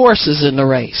 5 horses in the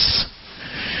race.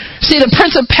 See, the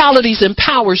principalities and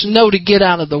powers know to get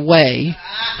out of the way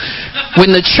when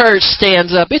the church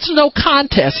stands up. It's no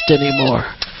contest anymore.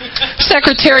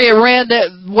 Secretariat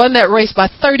won that race by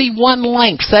 31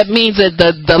 lengths. That means that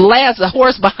the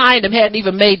horse behind him hadn't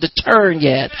even made the turn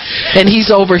yet, and he's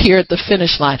over here at the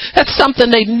finish line. That's something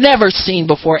they've never seen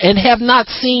before and have not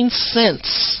seen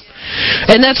since.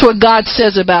 And that's what God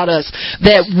says about us,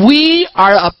 that we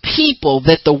are a people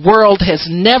that the world has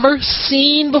never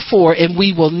seen before and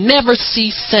we will never see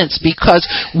since, because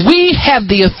we have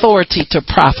the authority to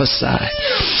prophesy.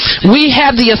 We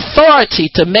have the authority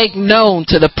to make known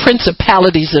to the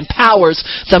principalities and powers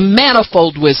the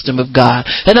manifold wisdom of God.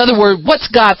 In other words, what's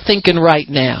God thinking right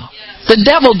now? The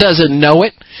devil doesn't know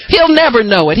it. He'll never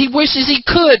know it. He wishes he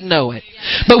could know it.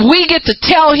 But we get to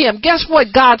tell him, guess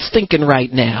what God's thinking right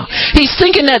now? He's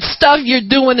thinking that stuff you're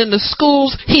doing in the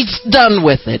schools, he's done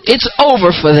with it. It's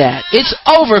over for that. It's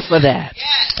over for that.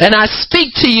 And I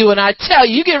speak to you and I tell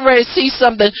you, you get ready to see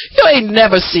something you ain't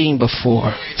never seen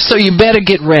before. So you better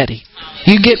get ready.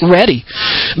 You get ready.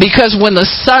 Because when the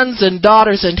sons and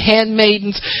daughters and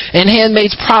handmaids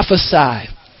prophesy,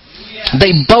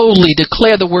 they boldly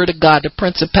declare the word of God to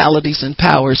principalities and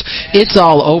powers. It's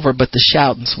all over but the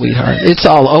shouting, sweetheart. It's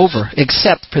all over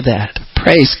except for that.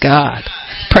 Praise God.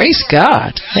 Praise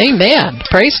God. Amen.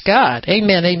 Praise God.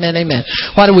 Amen, amen, amen.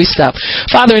 Why don't we stop?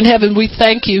 Father in heaven, we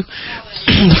thank you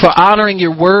for honoring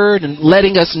your word and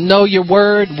letting us know your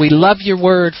word. We love your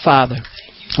word, Father.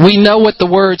 We know what the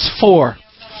word's for.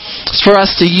 It's for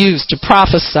us to use, to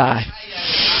prophesy,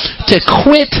 to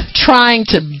quit trying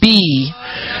to be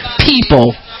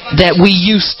people that we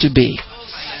used to be.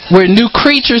 We're new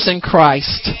creatures in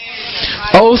Christ.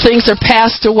 Old things are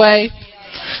passed away.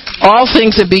 All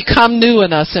things have become new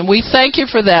in us. And we thank you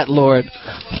for that, Lord.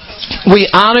 We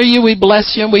honor you, we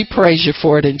bless you, and we praise you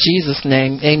for it in Jesus'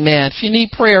 name. Amen. If you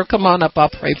need prayer, come on up. I'll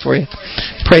pray for you.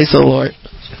 Praise the Lord.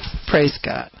 Praise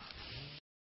God.